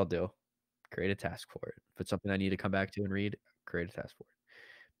 guess what I'll do? create a task for it. If it's something I need to come back to and read, create a task for it.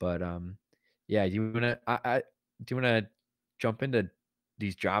 But, yeah, do you wanna do you wanna jump into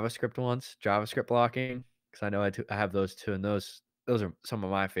these JavaScript ones? JavaScript blocking? Because I know I have those 2, and those are some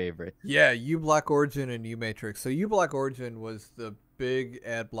of my favorites. Yeah, uBlock Origin and uMatrix. So uBlock Origin was the big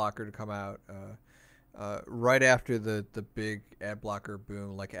ad blocker to come out right after the big ad blocker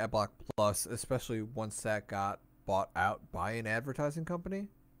boom, like AdBlock Plus, especially once that got bought out by an advertising company,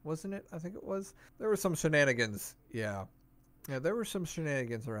 wasn't it? I think it was. There were some shenanigans. Yeah, there were some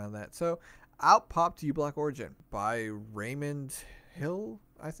shenanigans around that. So out popped uBlock Origin by Raymond Hill,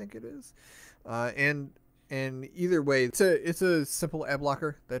 I think it is, and either way, it's a simple ad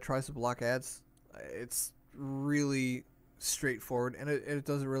blocker that tries to block ads. It's really straightforward, and it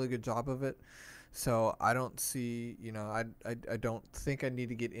does a really good job of it. So I don't see, I don't think I need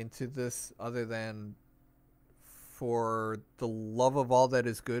to get into this other than for the love of all that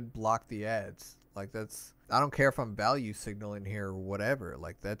is good, block the ads. Like I don't care if I'm value signaling here or whatever.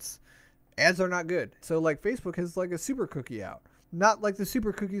 Like ads are not good. So like Facebook has like a super cookie out. Not like the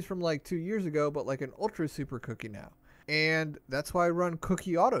super cookies from like 2 years ago, but like an ultra super cookie now. And that's why I run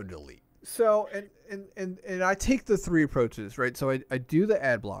cookie auto delete. So, and I take the 3 approaches, right? So I do the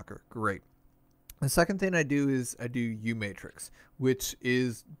ad blocker. Great. The second thing I do is I do uMatrix, which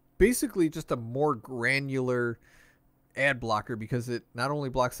is basically just a more granular ad blocker because it not only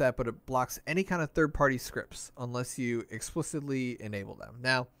blocks that, but it blocks any kind of third-party scripts unless you explicitly enable them.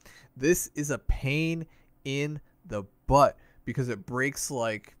 Now, this is a pain in the butt because it breaks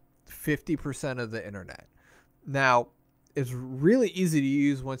like 50% of the internet. Now, it's really easy to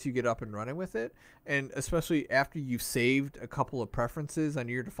use once you get up and running with it, and especially after you've saved a couple of preferences on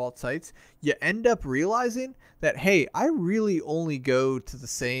your default sites, you end up realizing that, hey, I really only go to the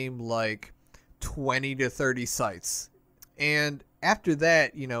same like 20 to 30 sites. And after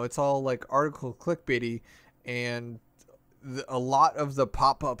that, it's all like article clickbaity, and a lot of the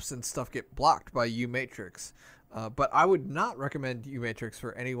pop-ups and stuff get blocked by uMatrix. But I would not recommend uMatrix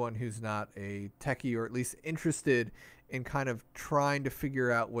for anyone who's not a techie or at least interested in kind of trying to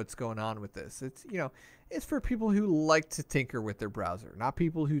figure out what's going on with this. It's for people who like to tinker with their browser, not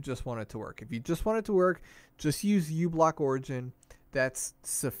people who just want it to work. If you just want it to work, just use uBlock Origin. That's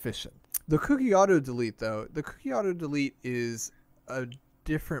sufficient. The cookie auto delete, though, is a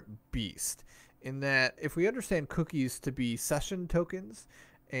different beast in that if we understand cookies to be session tokens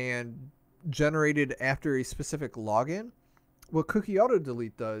and generated after a specific login, what cookie auto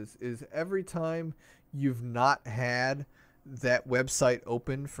delete does is every time you've not had that website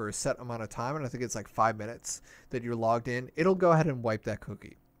open for a set amount of time, and I think it's like 5 minutes that you're logged in, it'll go ahead and wipe that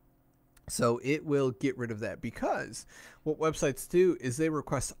cookie. So it will get rid of that, because what websites do is they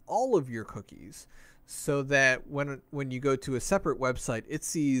request all of your cookies so that when you go to a separate website, it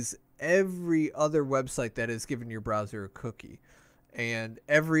sees every other website that has given your browser a cookie. And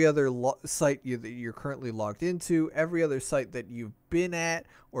every other site that you're currently logged into, every other site that you've been at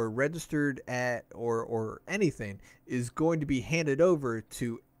or registered at or anything is going to be handed over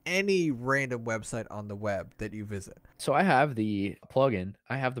to any random website on the web that you visit. So I have the plugin.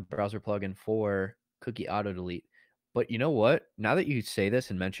 I have the browser plugin for cookie auto delete. But you know what? Now that you say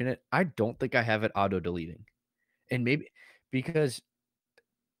this and mention it, I don't think I have it auto deleting. And maybe because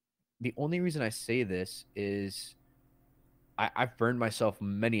the only reason I say this is I've burned myself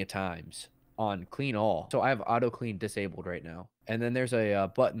many a times on clean all. So I have auto clean disabled right now. And then there's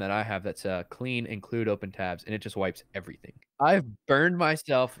a button that I have that's clean include open tabs, and it just wipes everything. I've burned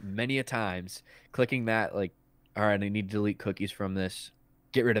myself many a times clicking that, like, all right, I need to delete cookies from this,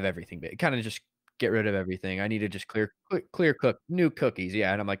 get rid of everything. Kind of just get rid of everything. I need to just clear nuke cookies.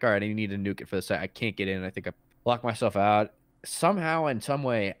 Yeah. And I'm like, all right, I need to nuke it for the site. I can't get in. I think I locked myself out. Somehow, in some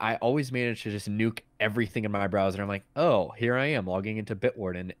way, I always manage to just nuke everything in my browser. I'm like, oh, here I am logging into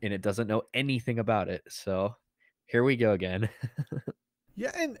Bitwarden, and it doesn't know anything about it. So here we go again.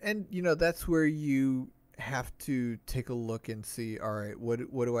 Yeah, and that's where you have to take a look and see, all right, what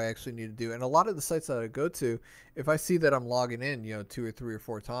do I actually need to do? And a lot of the sites that I go to, if I see that I'm logging in, 2 or 3 or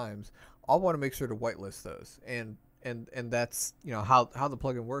 4 times, I'll want to make sure to whitelist those. And that's how the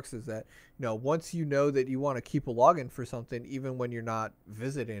plugin works is that once you know that you want to keep a login for something, even when you're not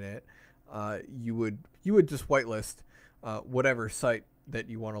visiting it, you would just whitelist whatever site that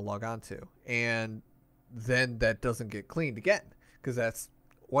you want to log on to, and then that doesn't get cleaned again because that's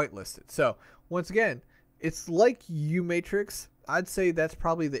whitelisted. So once again, it's like uMatrix. I'd say that's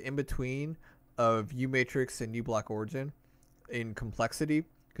probably the in between of uMatrix and uBlock Origin in complexity,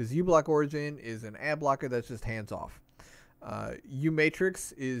 because uBlock Origin is an ad blocker that's just hands off.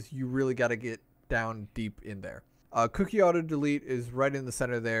 uMatrix is you really got to get down deep in there. Cookie auto delete is right in the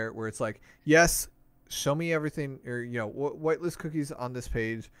center there, where it's like, yes, show me everything, or whitelist cookies on this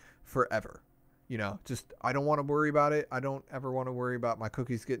page forever. Just I don't want to worry about it. I don't ever want to worry about my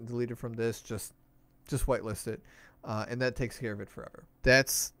cookies getting deleted from this. Just whitelist it, and that takes care of it forever.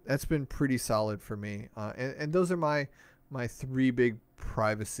 That's been pretty solid for me. And those are my three big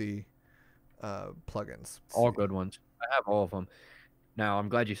privacy plugins. All good ones. I have all of them. Now, I'm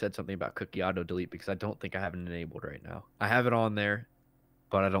glad you said something about cookie auto delete because I don't think I have it enabled right now. I have it on there,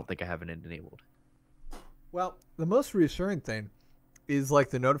 but I don't think I have it enabled. Well, the most reassuring thing is like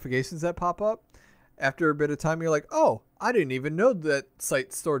the notifications that pop up. After a bit of time, you're like, oh, I didn't even know that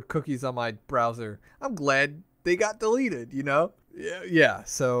site stored cookies on my browser. I'm glad they got deleted, Yeah.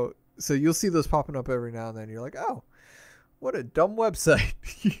 So you'll see those popping up every now and then. You're like, oh, what a dumb website.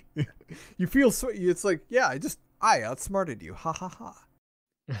 You feel sweet. It's like, yeah, I outsmarted you. Ha ha ha.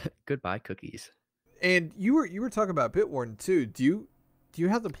 Goodbye, cookies. And you were talking about Bitwarden too. Do you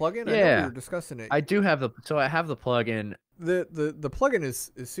have the plugin? Yeah, I know we were discussing it. I do have I have the plugin. The plugin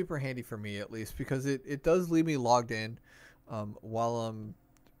is super handy for me, at least, because it does leave me logged in while I'm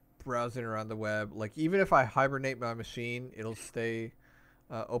browsing around the web. Like, even if I hibernate my machine, it'll stay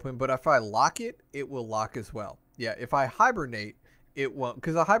open. But if I lock it, it will lock as well. Yeah, if I hibernate, it won't,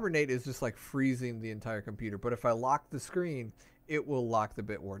 because a hibernate is just like freezing the entire computer. But if I lock the screen, it will lock the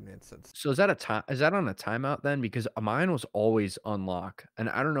Bitwarden instance. So is that on a timeout then? Because mine was always unlock, and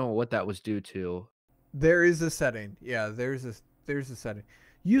I don't know what that was due to. There is a setting. Yeah, there's a setting.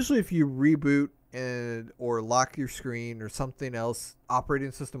 Usually if you reboot or lock your screen or something else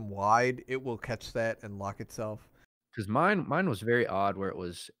operating system wide, it will catch that and lock itself. Because mine was very odd, where it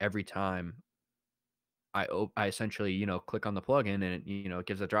was every time I essentially, click on the plugin and it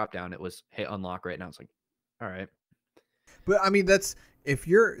gives a drop down. It was hit unlock right now. It's like, all right. But I mean, if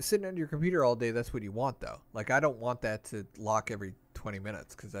you're sitting at your computer all day, that's what you want though. Like, I don't want that to lock every 20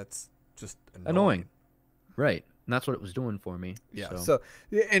 minutes because that's just annoying. Right. And that's what it was doing for me. Yeah. So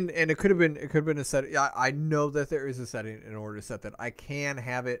and it could have been a setting. I know that there is a setting in order to set that. I can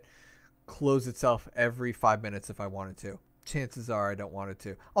have it close itself every 5 minutes if I wanted to. Chances are I don't want it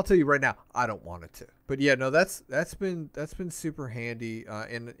to. I'll tell you right now, I don't want it to. But yeah, no, that's been super handy,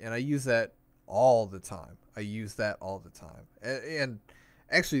 and I use that all the time. And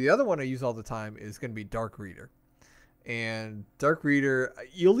actually, the other one I use all the time is going to be Dark Reader. And Dark Reader,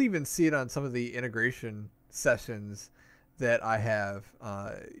 you'll even see it on some of the integration sessions that I have.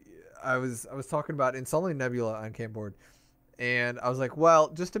 I was talking about installing Nebula on Kanboard, and I was like, well,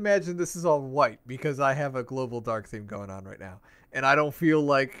 just imagine this is all white because I have a global dark theme going on right now, and I don't feel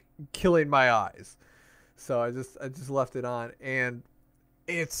like killing my eyes, so I just left it on, and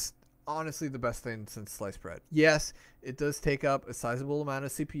it's honestly the best thing since sliced bread. Yes, it does take up a sizable amount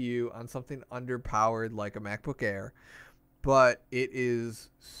of CPU on something underpowered like a MacBook Air, but it is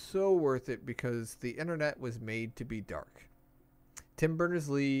so worth it because the internet was made to be dark. Tim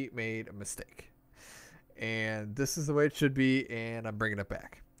Berners-Lee made a mistake, and this is the way it should be, and I'm bringing it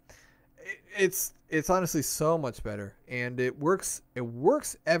back. It's honestly so much better, and it works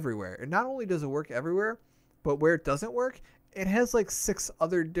everywhere. And not only does it work everywhere, but where it doesn't work, it has like 6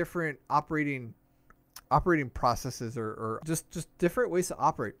 other different operating processes or just different ways to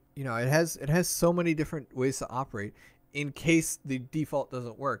operate. It has so many different ways to operate in case the default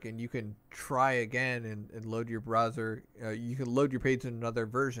doesn't work, and you can try again and load your browser. You can load your page in another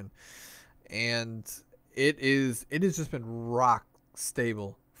version, and it has just been rock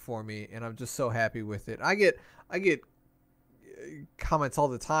stable for me, and I'm just so happy with it. I get comments all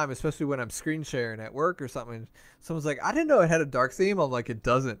the time, especially when I'm screen sharing at work or something. Someone's like, I didn't know it had a dark theme. I'm like, it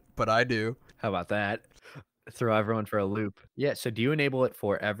doesn't, but I do. How about that? Throw everyone for a loop. Yeah. So do you enable it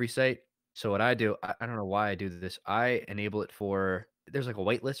for every site? So what I do, I don't know why I do this. I enable it for, there's like a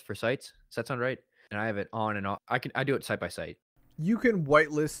whitelist for sites. Does that sound right? And I have it on and off. I do it site by site. You can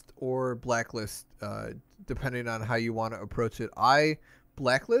whitelist or blacklist, depending on how you want to approach it. I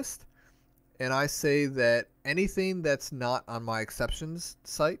blacklist, and I say that anything that's not on my exceptions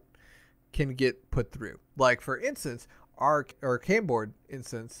site can get put through. Like, for instance, our Kanboard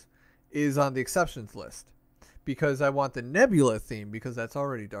instance is on the exceptions list because I want the Nebula theme, because that's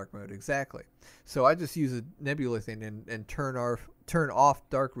already dark mode. Exactly. So I just use a Nebula theme and turn off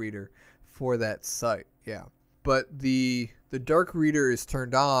Dark Reader for that site. Yeah. But the Dark Reader is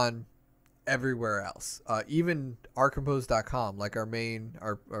turned on everywhere else. Even OurCompose.com, like our main,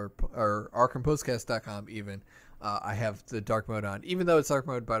 our OurComposeCast.com even, I have the dark mode on. Even though it's dark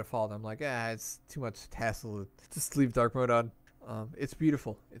mode by default, I'm like, it's too much hassle to just leave dark mode on. It's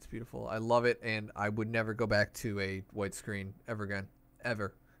beautiful. It's beautiful. I love it, and I would never go back to a white screen ever again.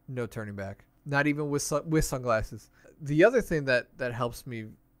 Ever. No turning back. not even with sunglasses. The other thing that helps me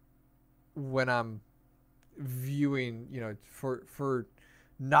when I'm viewing, for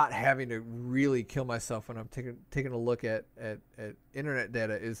not having to really kill myself when I'm taking a look at internet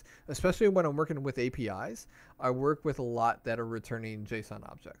data is, especially when I'm working with APIs, I work with a lot that are returning JSON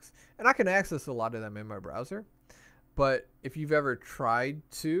objects. And I can access a lot of them in my browser. But if you've ever tried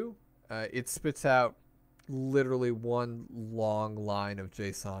to, it spits out literally one long line of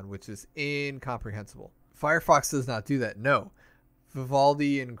JSON, which is incomprehensible. Firefox does not do that. No.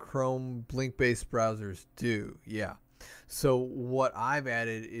 Vivaldi and Chrome Blink-based browsers do. Yeah. So what I've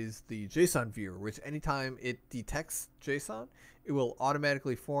added is the JSON viewer, which anytime it detects JSON, it will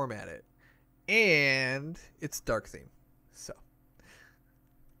automatically format it. And it's dark theme.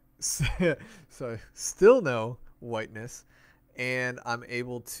 So still no whiteness, and I'm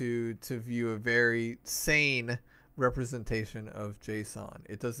able to view a very sane representation of JSON.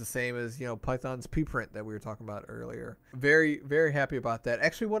 It does the same as Python's pprint that we were talking about earlier. Very, very happy about that.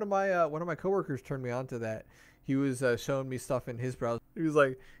 Actually, one of my coworkers turned me on to that. He was showing me stuff in his browser. He's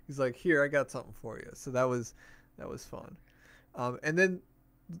like, here, I got something for you. So that was fun. And then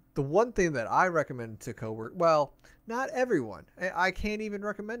the one thing that I recommend to cowork, well, not everyone. I can't even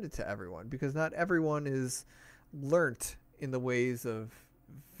recommend it to everyone because not everyone is learnt in the ways of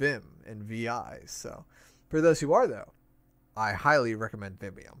Vim and VI. So for those who are, though, I highly recommend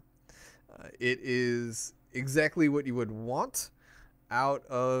Vimium. It is exactly what you would want out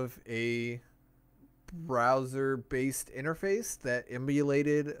of a browser-based interface that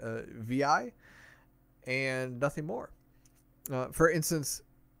emulated VI and nothing more. For instance,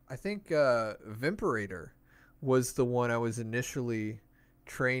 I think Vimperator was the one I was initially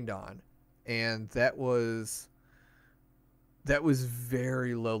trained on, and that was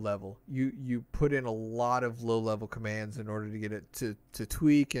very low level. You put in a lot of low level commands in order to get it to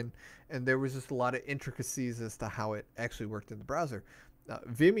tweak, and there was just a lot of intricacies as to how it actually worked in the browser.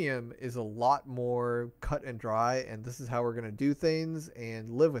 Vimium is a lot more cut and dry, and this is how we're going to do things and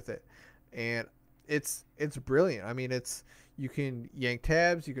live with it. And it's brilliant. I mean, you can yank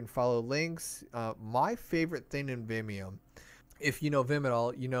tabs, you can follow links. My favorite thing in Vimium, if you know Vim at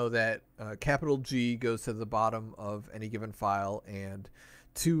all, you know that capital G goes to the bottom of any given file, and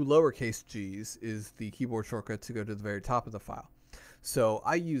 2 lowercase g's is the keyboard shortcut to go to the very top of the file. So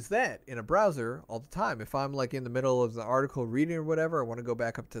I use that in a browser all the time. If I'm like in the middle of the article reading or whatever, I want to go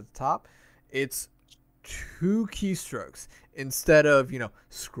back up to the top, it's 2 keystrokes instead of,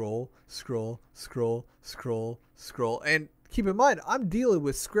 scroll. And keep in mind, I'm dealing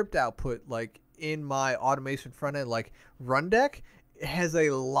with script output like in my automation front end, like Rundeck has a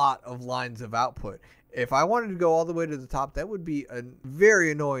lot of lines of output. If I wanted to go all the way to the top, that would be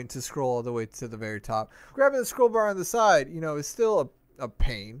very annoying to scroll all the way to the very top. Grabbing the scroll bar on the side, is still a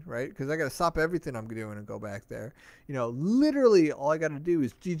pain, right? Because I got to stop everything I'm doing and go back there. Literally all I got to do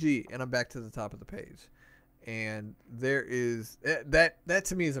is GG, and I'm back to the top of the page. And there is that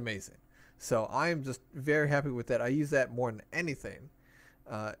to me is amazing. So I'm just very happy with that. I use that more than anything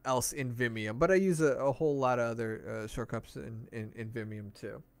else in Vimium, but I use a whole lot of other shortcuts in Vimium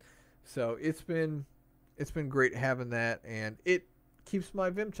too. So it's been great having that, and it keeps my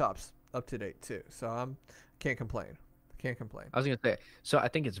Vim chops up to date too. So can't complain. I was gonna say, so I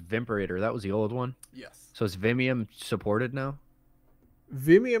think it's Vimperator. That was the old one. Yes. So is Vimium supported now?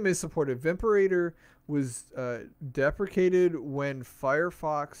 Vimium is supported. Vimperator was deprecated when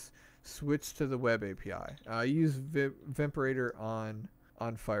Firefox switched to the web API. I use Vimperator on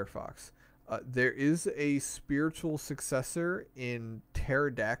Firefox. There is a spiritual successor in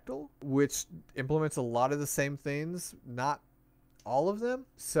Pterodactyl, which implements a lot of the same things, not all of them.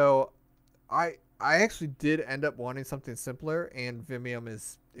 So I actually did end up wanting something simpler, and Vimium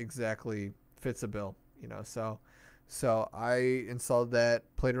is exactly fits a bill, So I installed that,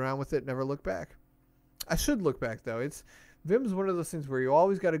 played around with it, never looked back. I should look back though. Vim's one of those things where you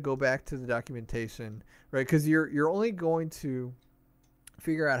always got to go back to the documentation, right? Because you're only going to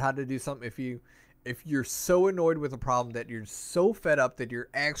figure out how to do something if you're so annoyed with a problem that you're so fed up that you're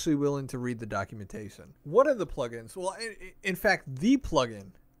actually willing to read the documentation. One of the plugins, well, in fact, the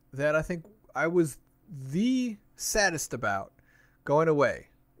plugin that I think I was the saddest about going away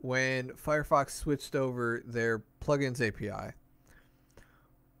when Firefox switched over their plugins API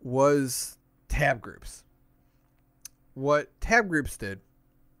was tab groups. What tab groups did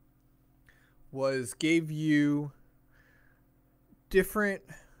was gave you different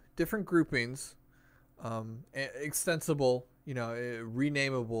groupings, extensible,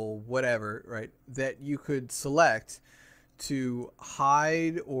 renameable, whatever, right, that you could select to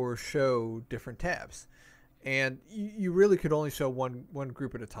hide or show different tabs. And you really could only show one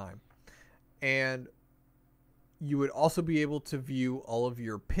group at a time. and you would also be able to view all of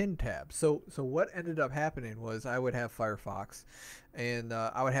your pin tabs. So what ended up happening was I would have Firefox, and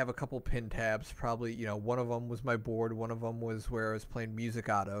I would have a couple pin tabs. Probably, one of them was my board, one of them was where I was playing music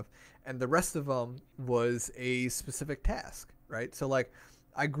out of, and the rest of them was a specific task, right? So like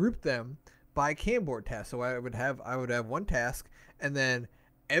I grouped them by Kanboard task. So I would have one task, and then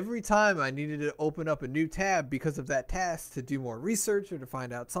every time I needed to open up a new tab because of that task to do more research or to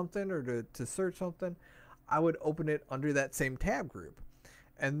find out something or to search something, I would open it under that same tab group.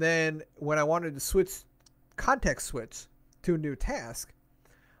 And then when I wanted to context switch to a new task,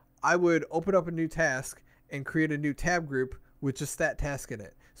 I would open up a new task and create a new tab group with just that task in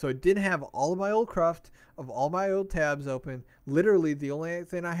it. So it didn't have all of my old cruft of all my old tabs open. Literally the only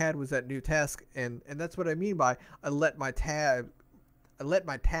thing I had was that new task, and that's what I mean by I let my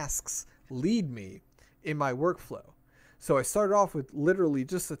tasks lead me in my workflow. So I started off with literally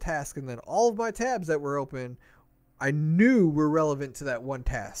just a task, and then all of my tabs that were open, I knew were relevant to that one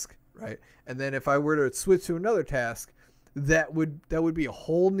task, right? And then if I were to switch to another task, that would be a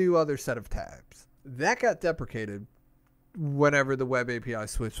whole new other set of tabs. That got deprecated whenever the web API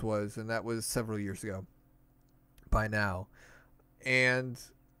switch was, and that was several years ago by now. And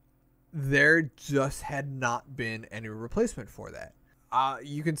there just had not been any replacement for that.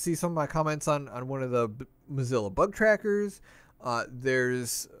 You can see some of my comments on one of the Mozilla bug trackers.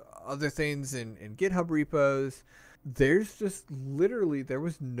 There's other things in GitHub repos. There's just literally, there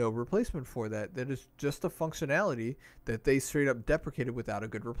was no replacement for that. That is just a functionality that they straight up deprecated without a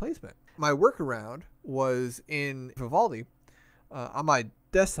good replacement. My workaround was in Vivaldi. On my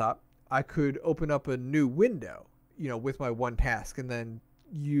desktop, I could open up a new window, with my one task and then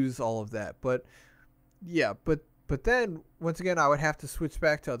use all of that. But then, once again, I would have to switch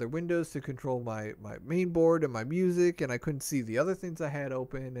back to other windows to control my main board and my music, and I couldn't see the other things I had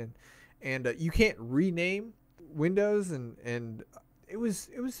open, and you can't rename windows, and it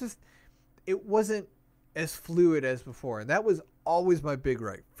wasn't as fluid as before, and that was always my big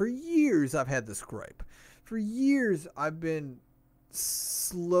gripe. For years, I've had this gripe. For years, I've been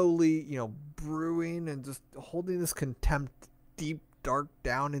slowly, brewing and just holding this contempt deep, dark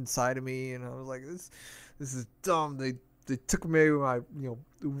down inside of me, and I was like, this is dumb. They took away my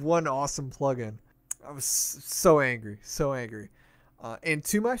one awesome plugin. I was so angry. And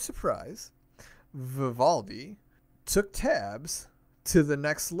to my surprise, Vivaldi took tabs to the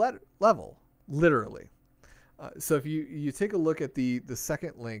next level, literally. So if you take a look at the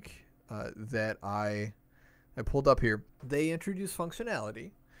second link that I pulled up here, they introduced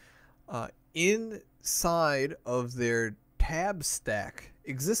functionality inside of their tab stack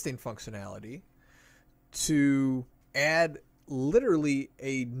existing functionality to add literally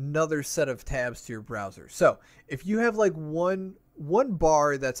another set of tabs to your browser. So if you have like one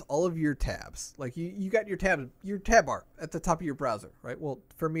bar that's all of your tabs, like you got your tab bar at the top of your browser, right? Well,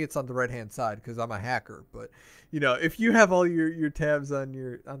 for me it's on the right hand side because I'm a hacker, but if you have all your tabs on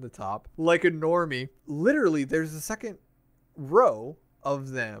the top like a normie, literally there's a second row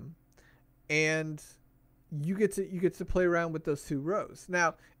of them, and you get to play around with those two rows.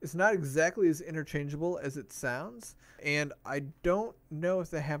 Now, it's not exactly as interchangeable as it sounds, and I don't know if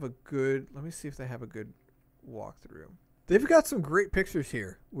they have a good, let me see if they have a good walkthrough. They've got some great pictures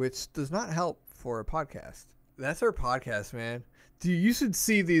here, which does not help for a podcast. That's our podcast, man. Dude, you should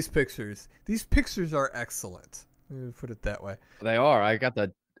see these pictures. These pictures are excellent. Let me put it that way. They are. I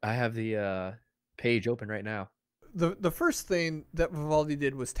have the page open right now. The first thing that Vivaldi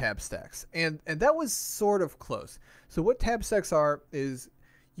did was tab stacks, and that was sort of close. So what tab stacks are is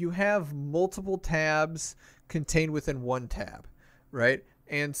you have multiple tabs contained within one tab, right?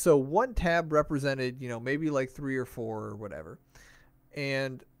 And so one tab represented, maybe like 3 or 4 or whatever.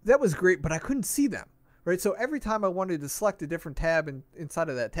 And that was great, but I couldn't see them, right? So every time I wanted to select a different tab inside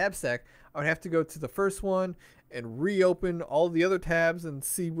of that tab stack, I would have to go to the first one and reopen all the other tabs and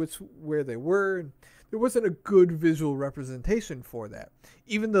see where they were. And there wasn't a good visual representation for that,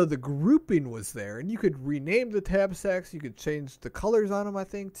 even though the grouping was there, and you could rename the tab stacks. You could change the colors on them, I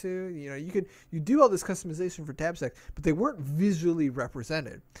think, too. You do all this customization for tab stacks, but they weren't visually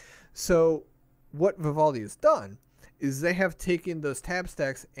represented. So what Vivaldi has done is they have taken those tab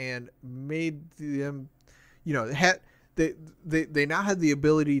stacks and made them, they now have the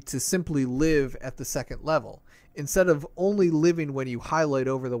ability to simply live at the second level instead of only living when you highlight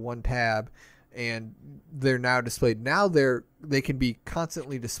over the one tab. And they're now displayed. Now they can be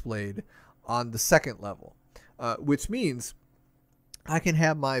constantly displayed on the second level, which means I can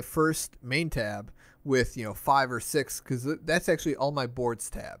have my first main tab with 5 or 6, because that's actually all my boards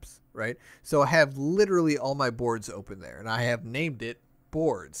tabs, right? So I have literally all my boards open there, and I have named it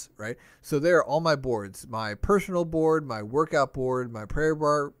boards, right? So there are all my boards, my personal board, my workout board, my prayer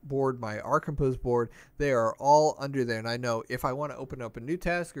bar board, my OurCompose board. They are all under there. And I know if I want to open up a new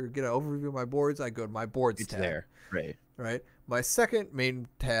task or get an overview of my boards, I go to my boards It's tab. there. Right. Right. My second main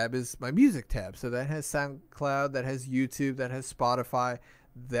tab is my music tab. So that has SoundCloud, that has YouTube, that has Spotify,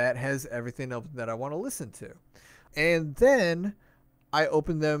 that has everything else that I want to listen to. And then I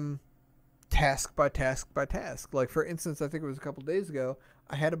open them task by task by task. Like, for instance, I think it was a couple days ago,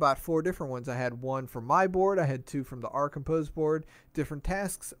 I had about 4 different ones. I had one from my board, I had 2 from the OurCompose board, different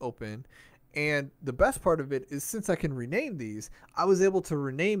tasks open. And the best part of it is, since I can rename these, I was able to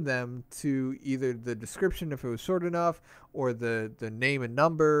rename them to either the description if it was short enough, or the name and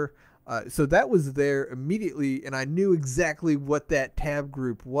number. So that was there immediately, and I knew exactly what that tab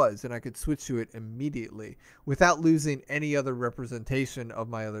group was, and I could switch to it immediately without losing any other representation of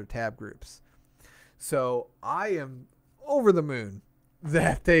my other tab groups. So I am over the moon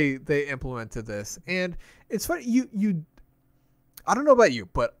that they implemented this. And it's funny, I don't know about you,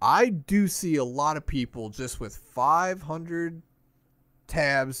 but I do see a lot of people just with 500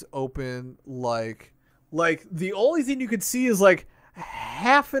 tabs open, like the only thing you could see is like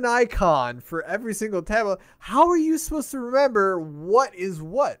half an icon for every single tab. How are you supposed to remember what is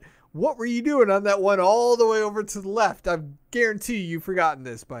what? What were you doing on that one all the way over to the left? I guarantee you've forgotten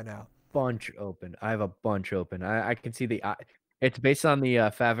this by now. Bunch open. I have a bunch open. I can see it's based on the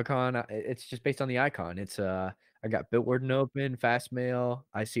favicon. It's just based on the icon. It's I got Bitwarden open, Fastmail.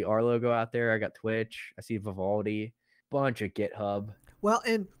 I see our logo out there. I got Twitch. I see Vivaldi. Bunch of GitHub. Well,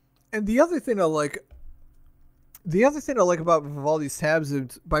 and the other thing I like about Vivaldi's tabs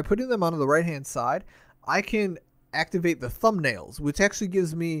is by putting them on the right hand side, I can activate the thumbnails, which actually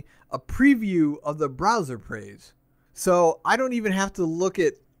gives me a preview of the browser page. So I don't even have to look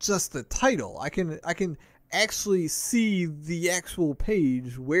at just the title. I can actually see the actual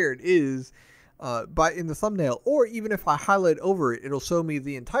page where it is in the thumbnail, or even if I highlight over it, it'll show me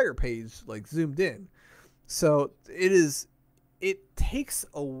the entire page like zoomed in. So it takes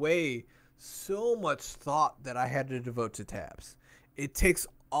away so much thought that I had to devote to tabs. It takes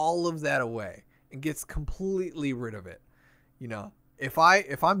all of that away and gets completely rid of it. You know, if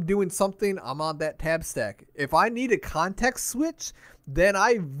I'm doing something, I'm on that tab stack. If I need a context switch, then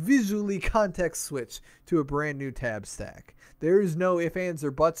I visually context switch to a brand new tab stack. There is no ifs, ands,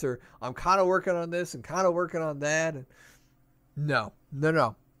 or buts, or I'm kind of working on this and kind of working on that. No.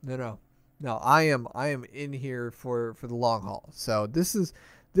 I am in here for the long haul. So this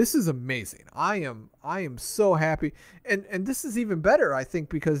is amazing. I am so happy. And this is even better, I think,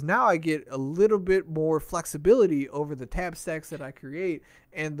 because now I get a little bit more flexibility over the tab stacks that I create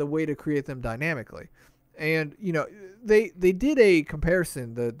and the way to create them dynamically. And, you know, they did a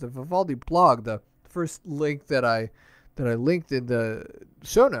comparison, the Vivaldi blog, the first link that I linked in the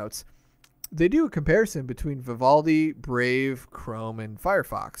show notes. They do a comparison between Vivaldi, Brave, Chrome, and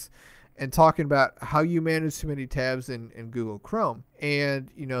Firefox, and talking about how you manage too many tabs in Google Chrome.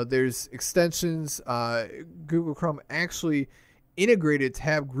 And, you know, there's extensions. Google Chrome actually integrated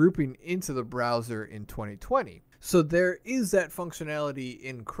tab grouping into the browser in 2020. So there is that functionality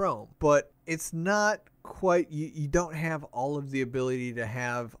in Chrome, but it's not quite, you don't have all of the ability to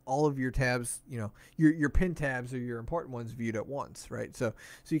have all of your tabs, you know, your pin tabs or your important ones viewed at once, right? So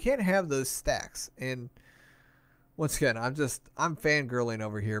you can't have those stacks. And once again, I'm fangirling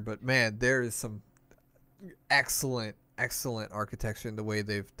over here, but man, there is some excellent architecture in the way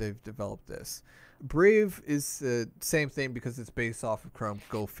they've developed this. Brave is the same thing because it's based off of Chrome.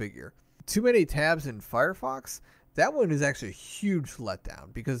 Go figure. Too many tabs in Firefox. That one is actually a huge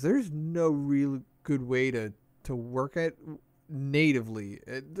letdown because there's no real good way to work it natively,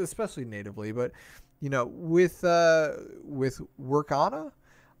 especially natively. But you know, with Workana,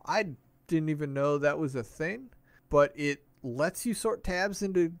 I didn't even know that was a thing. But it lets you sort tabs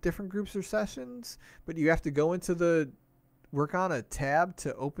into different groups or sessions, but you have to go into the Workana tab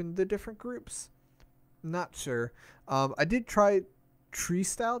to open the different groups. Not sure. I did try tree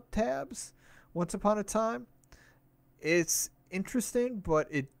style tabs once upon a time. It's interesting, but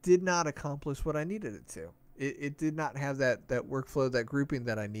it did not accomplish what I needed it to. It did not have that workflow, that grouping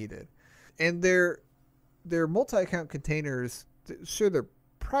that I needed. And they're multi-account containers. Sure, they're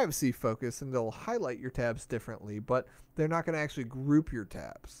privacy focused and they'll highlight your tabs differently, but they're not going to actually group your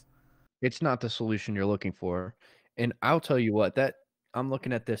tabs. It's not the solution you're looking for. And I'll tell you what, that I'm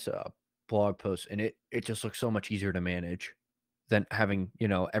looking at this blog post and it just looks so much easier to manage than having, you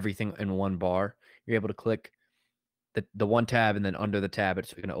know, everything in one bar. You're able to click the one tab and then under the tab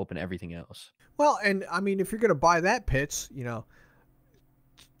it's going to open everything else. Well, and I mean, if you're going to buy that pitch, you know,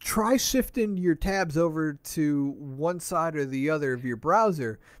 try shifting your tabs over to one side or the other of your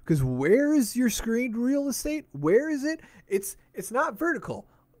browser, because where is your screen real estate? Where is it? It's not vertical.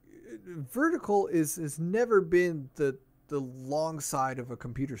 Vertical has never been the long side of a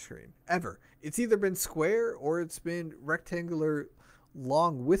computer screen ever. It's either been square or it's been rectangular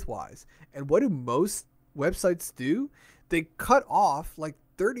long widthwise. And what do most websites do? They cut off like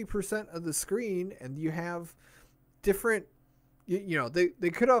 30% of the screen, and you have different, they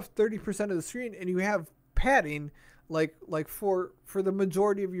cut off 30% of the screen, and you have padding like for the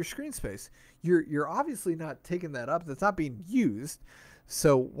majority of your screen space. You're obviously not taking that up. That's not being used.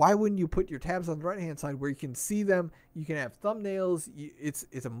 So why wouldn't you put your tabs on the right hand side where you can see them? You can have thumbnails.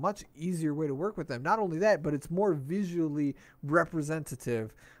 It's a much easier way to work with them. Not only that, but it's more visually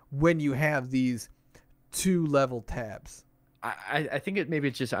representative when you have these 2-level tabs. I think maybe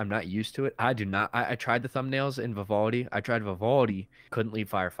it's just I'm not used to it. I do not. I tried the thumbnails in Vivaldi. I tried Vivaldi, couldn't leave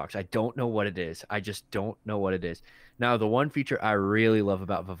Firefox. I don't know what it is. I just don't know what it is. Now, the one feature I really love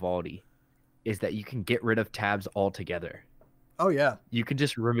about Vivaldi is that you can get rid of tabs altogether. Oh yeah. You can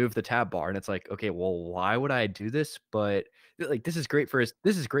just remove the tab bar, and it's like, okay, well, why would I do this? But like, this is great for a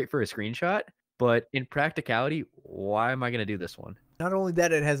screenshot, but in practicality, why am I going to do this one? Not only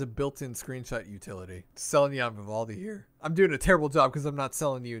that, it has a built-in screenshot utility. Selling you on Vivaldi here. I'm doing a terrible job because I'm not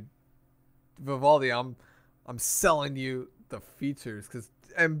selling you Vivaldi. I'm selling you the features because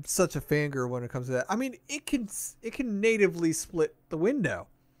I'm such a fangirl when it comes to that. I mean, it can natively split the window.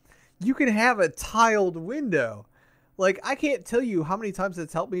 You can have a tiled window. Like, I can't tell you how many times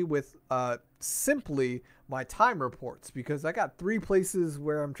it's helped me with simply my time reports, because I got 3 places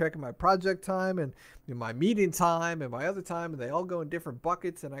where I'm tracking my project time and my meeting time and my other time, and they all go in different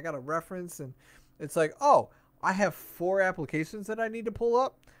buckets, and I got a reference, and it's like, oh, I have 4 applications that I need to pull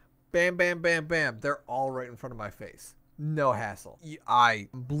up. Bam, bam, bam, bam. They're all right in front of my face. No hassle. I'm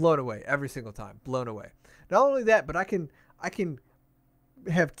blown away every single time. Blown away. Not only that, but I can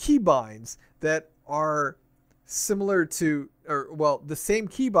have keybinds that are similar to, the same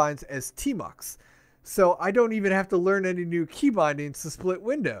keybinds as tmux. So I don't even have to learn any new key bindings to split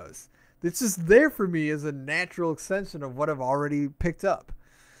windows. It's just there for me as a natural extension of what I've already picked up.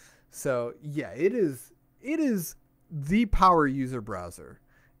 So yeah, it is the power user browser.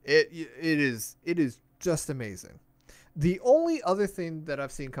 It is just amazing. The only other thing that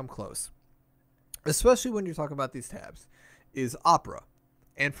I've seen come close, especially when you're talking about these tabs, is Opera.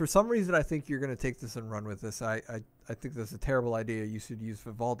 And for some reason, I think you're going to take this and run with this. I think that's a terrible idea. You should use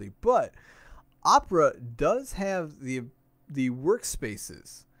Vivaldi. But Opera does have the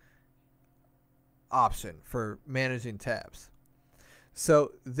workspaces option for managing tabs.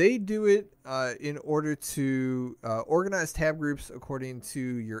 So they do it in order to organize tab groups according to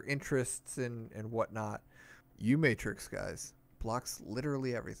your interests and whatnot. U-Matrix, guys, blocks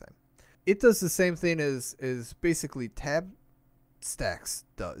literally everything. It does the same thing as basically tab stacks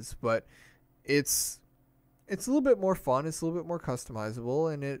does, but it's a little bit more fun. It's a little bit more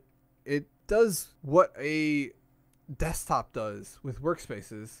customizable, and it does what a desktop does with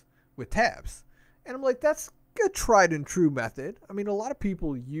workspaces with tabs. And I'm like, that's a tried and true method. I mean, a lot of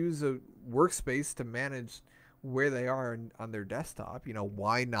people use a workspace to manage where they are on their desktop.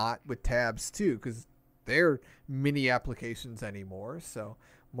 Why not with tabs too? Because they're mini applications anymore, so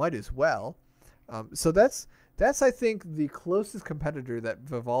might as well. So that's I think the closest competitor that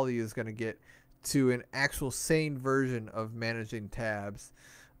Vivaldi is going to get to an actual sane version of managing tabs,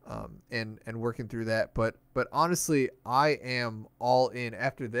 and working through that. But honestly, I am all in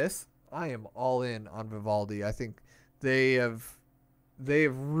after this. I am all in on Vivaldi. I think they have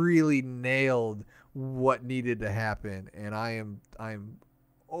really nailed what needed to happen, and I'm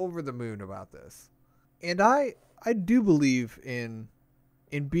over the moon about this. And I do believe in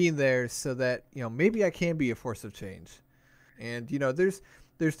being there so that, maybe I can be a force of change. And,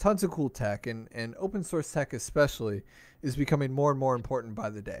 there's tons of cool tech, and open source tech especially is becoming more and more important by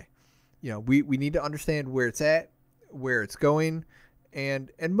the day. We need to understand where it's at, where it's going,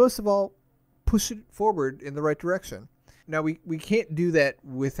 and most of all, push it forward in the right direction. Now, we can't do that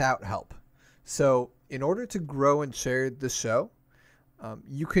without help. So in order to grow and share the show,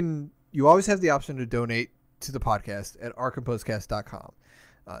 you always have the option to donate to the podcast at OurComposeCast.com.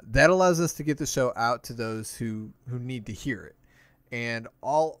 That allows us to get the show out to those who need to hear it. And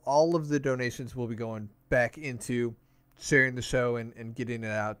all of the donations will be going back into sharing the show and getting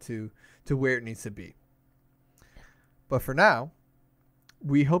it out to where it needs to be. But for now,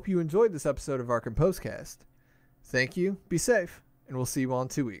 we hope you enjoyed this episode of OurComposeCast. Thank you, be safe, and we'll see you all in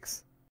 2 weeks.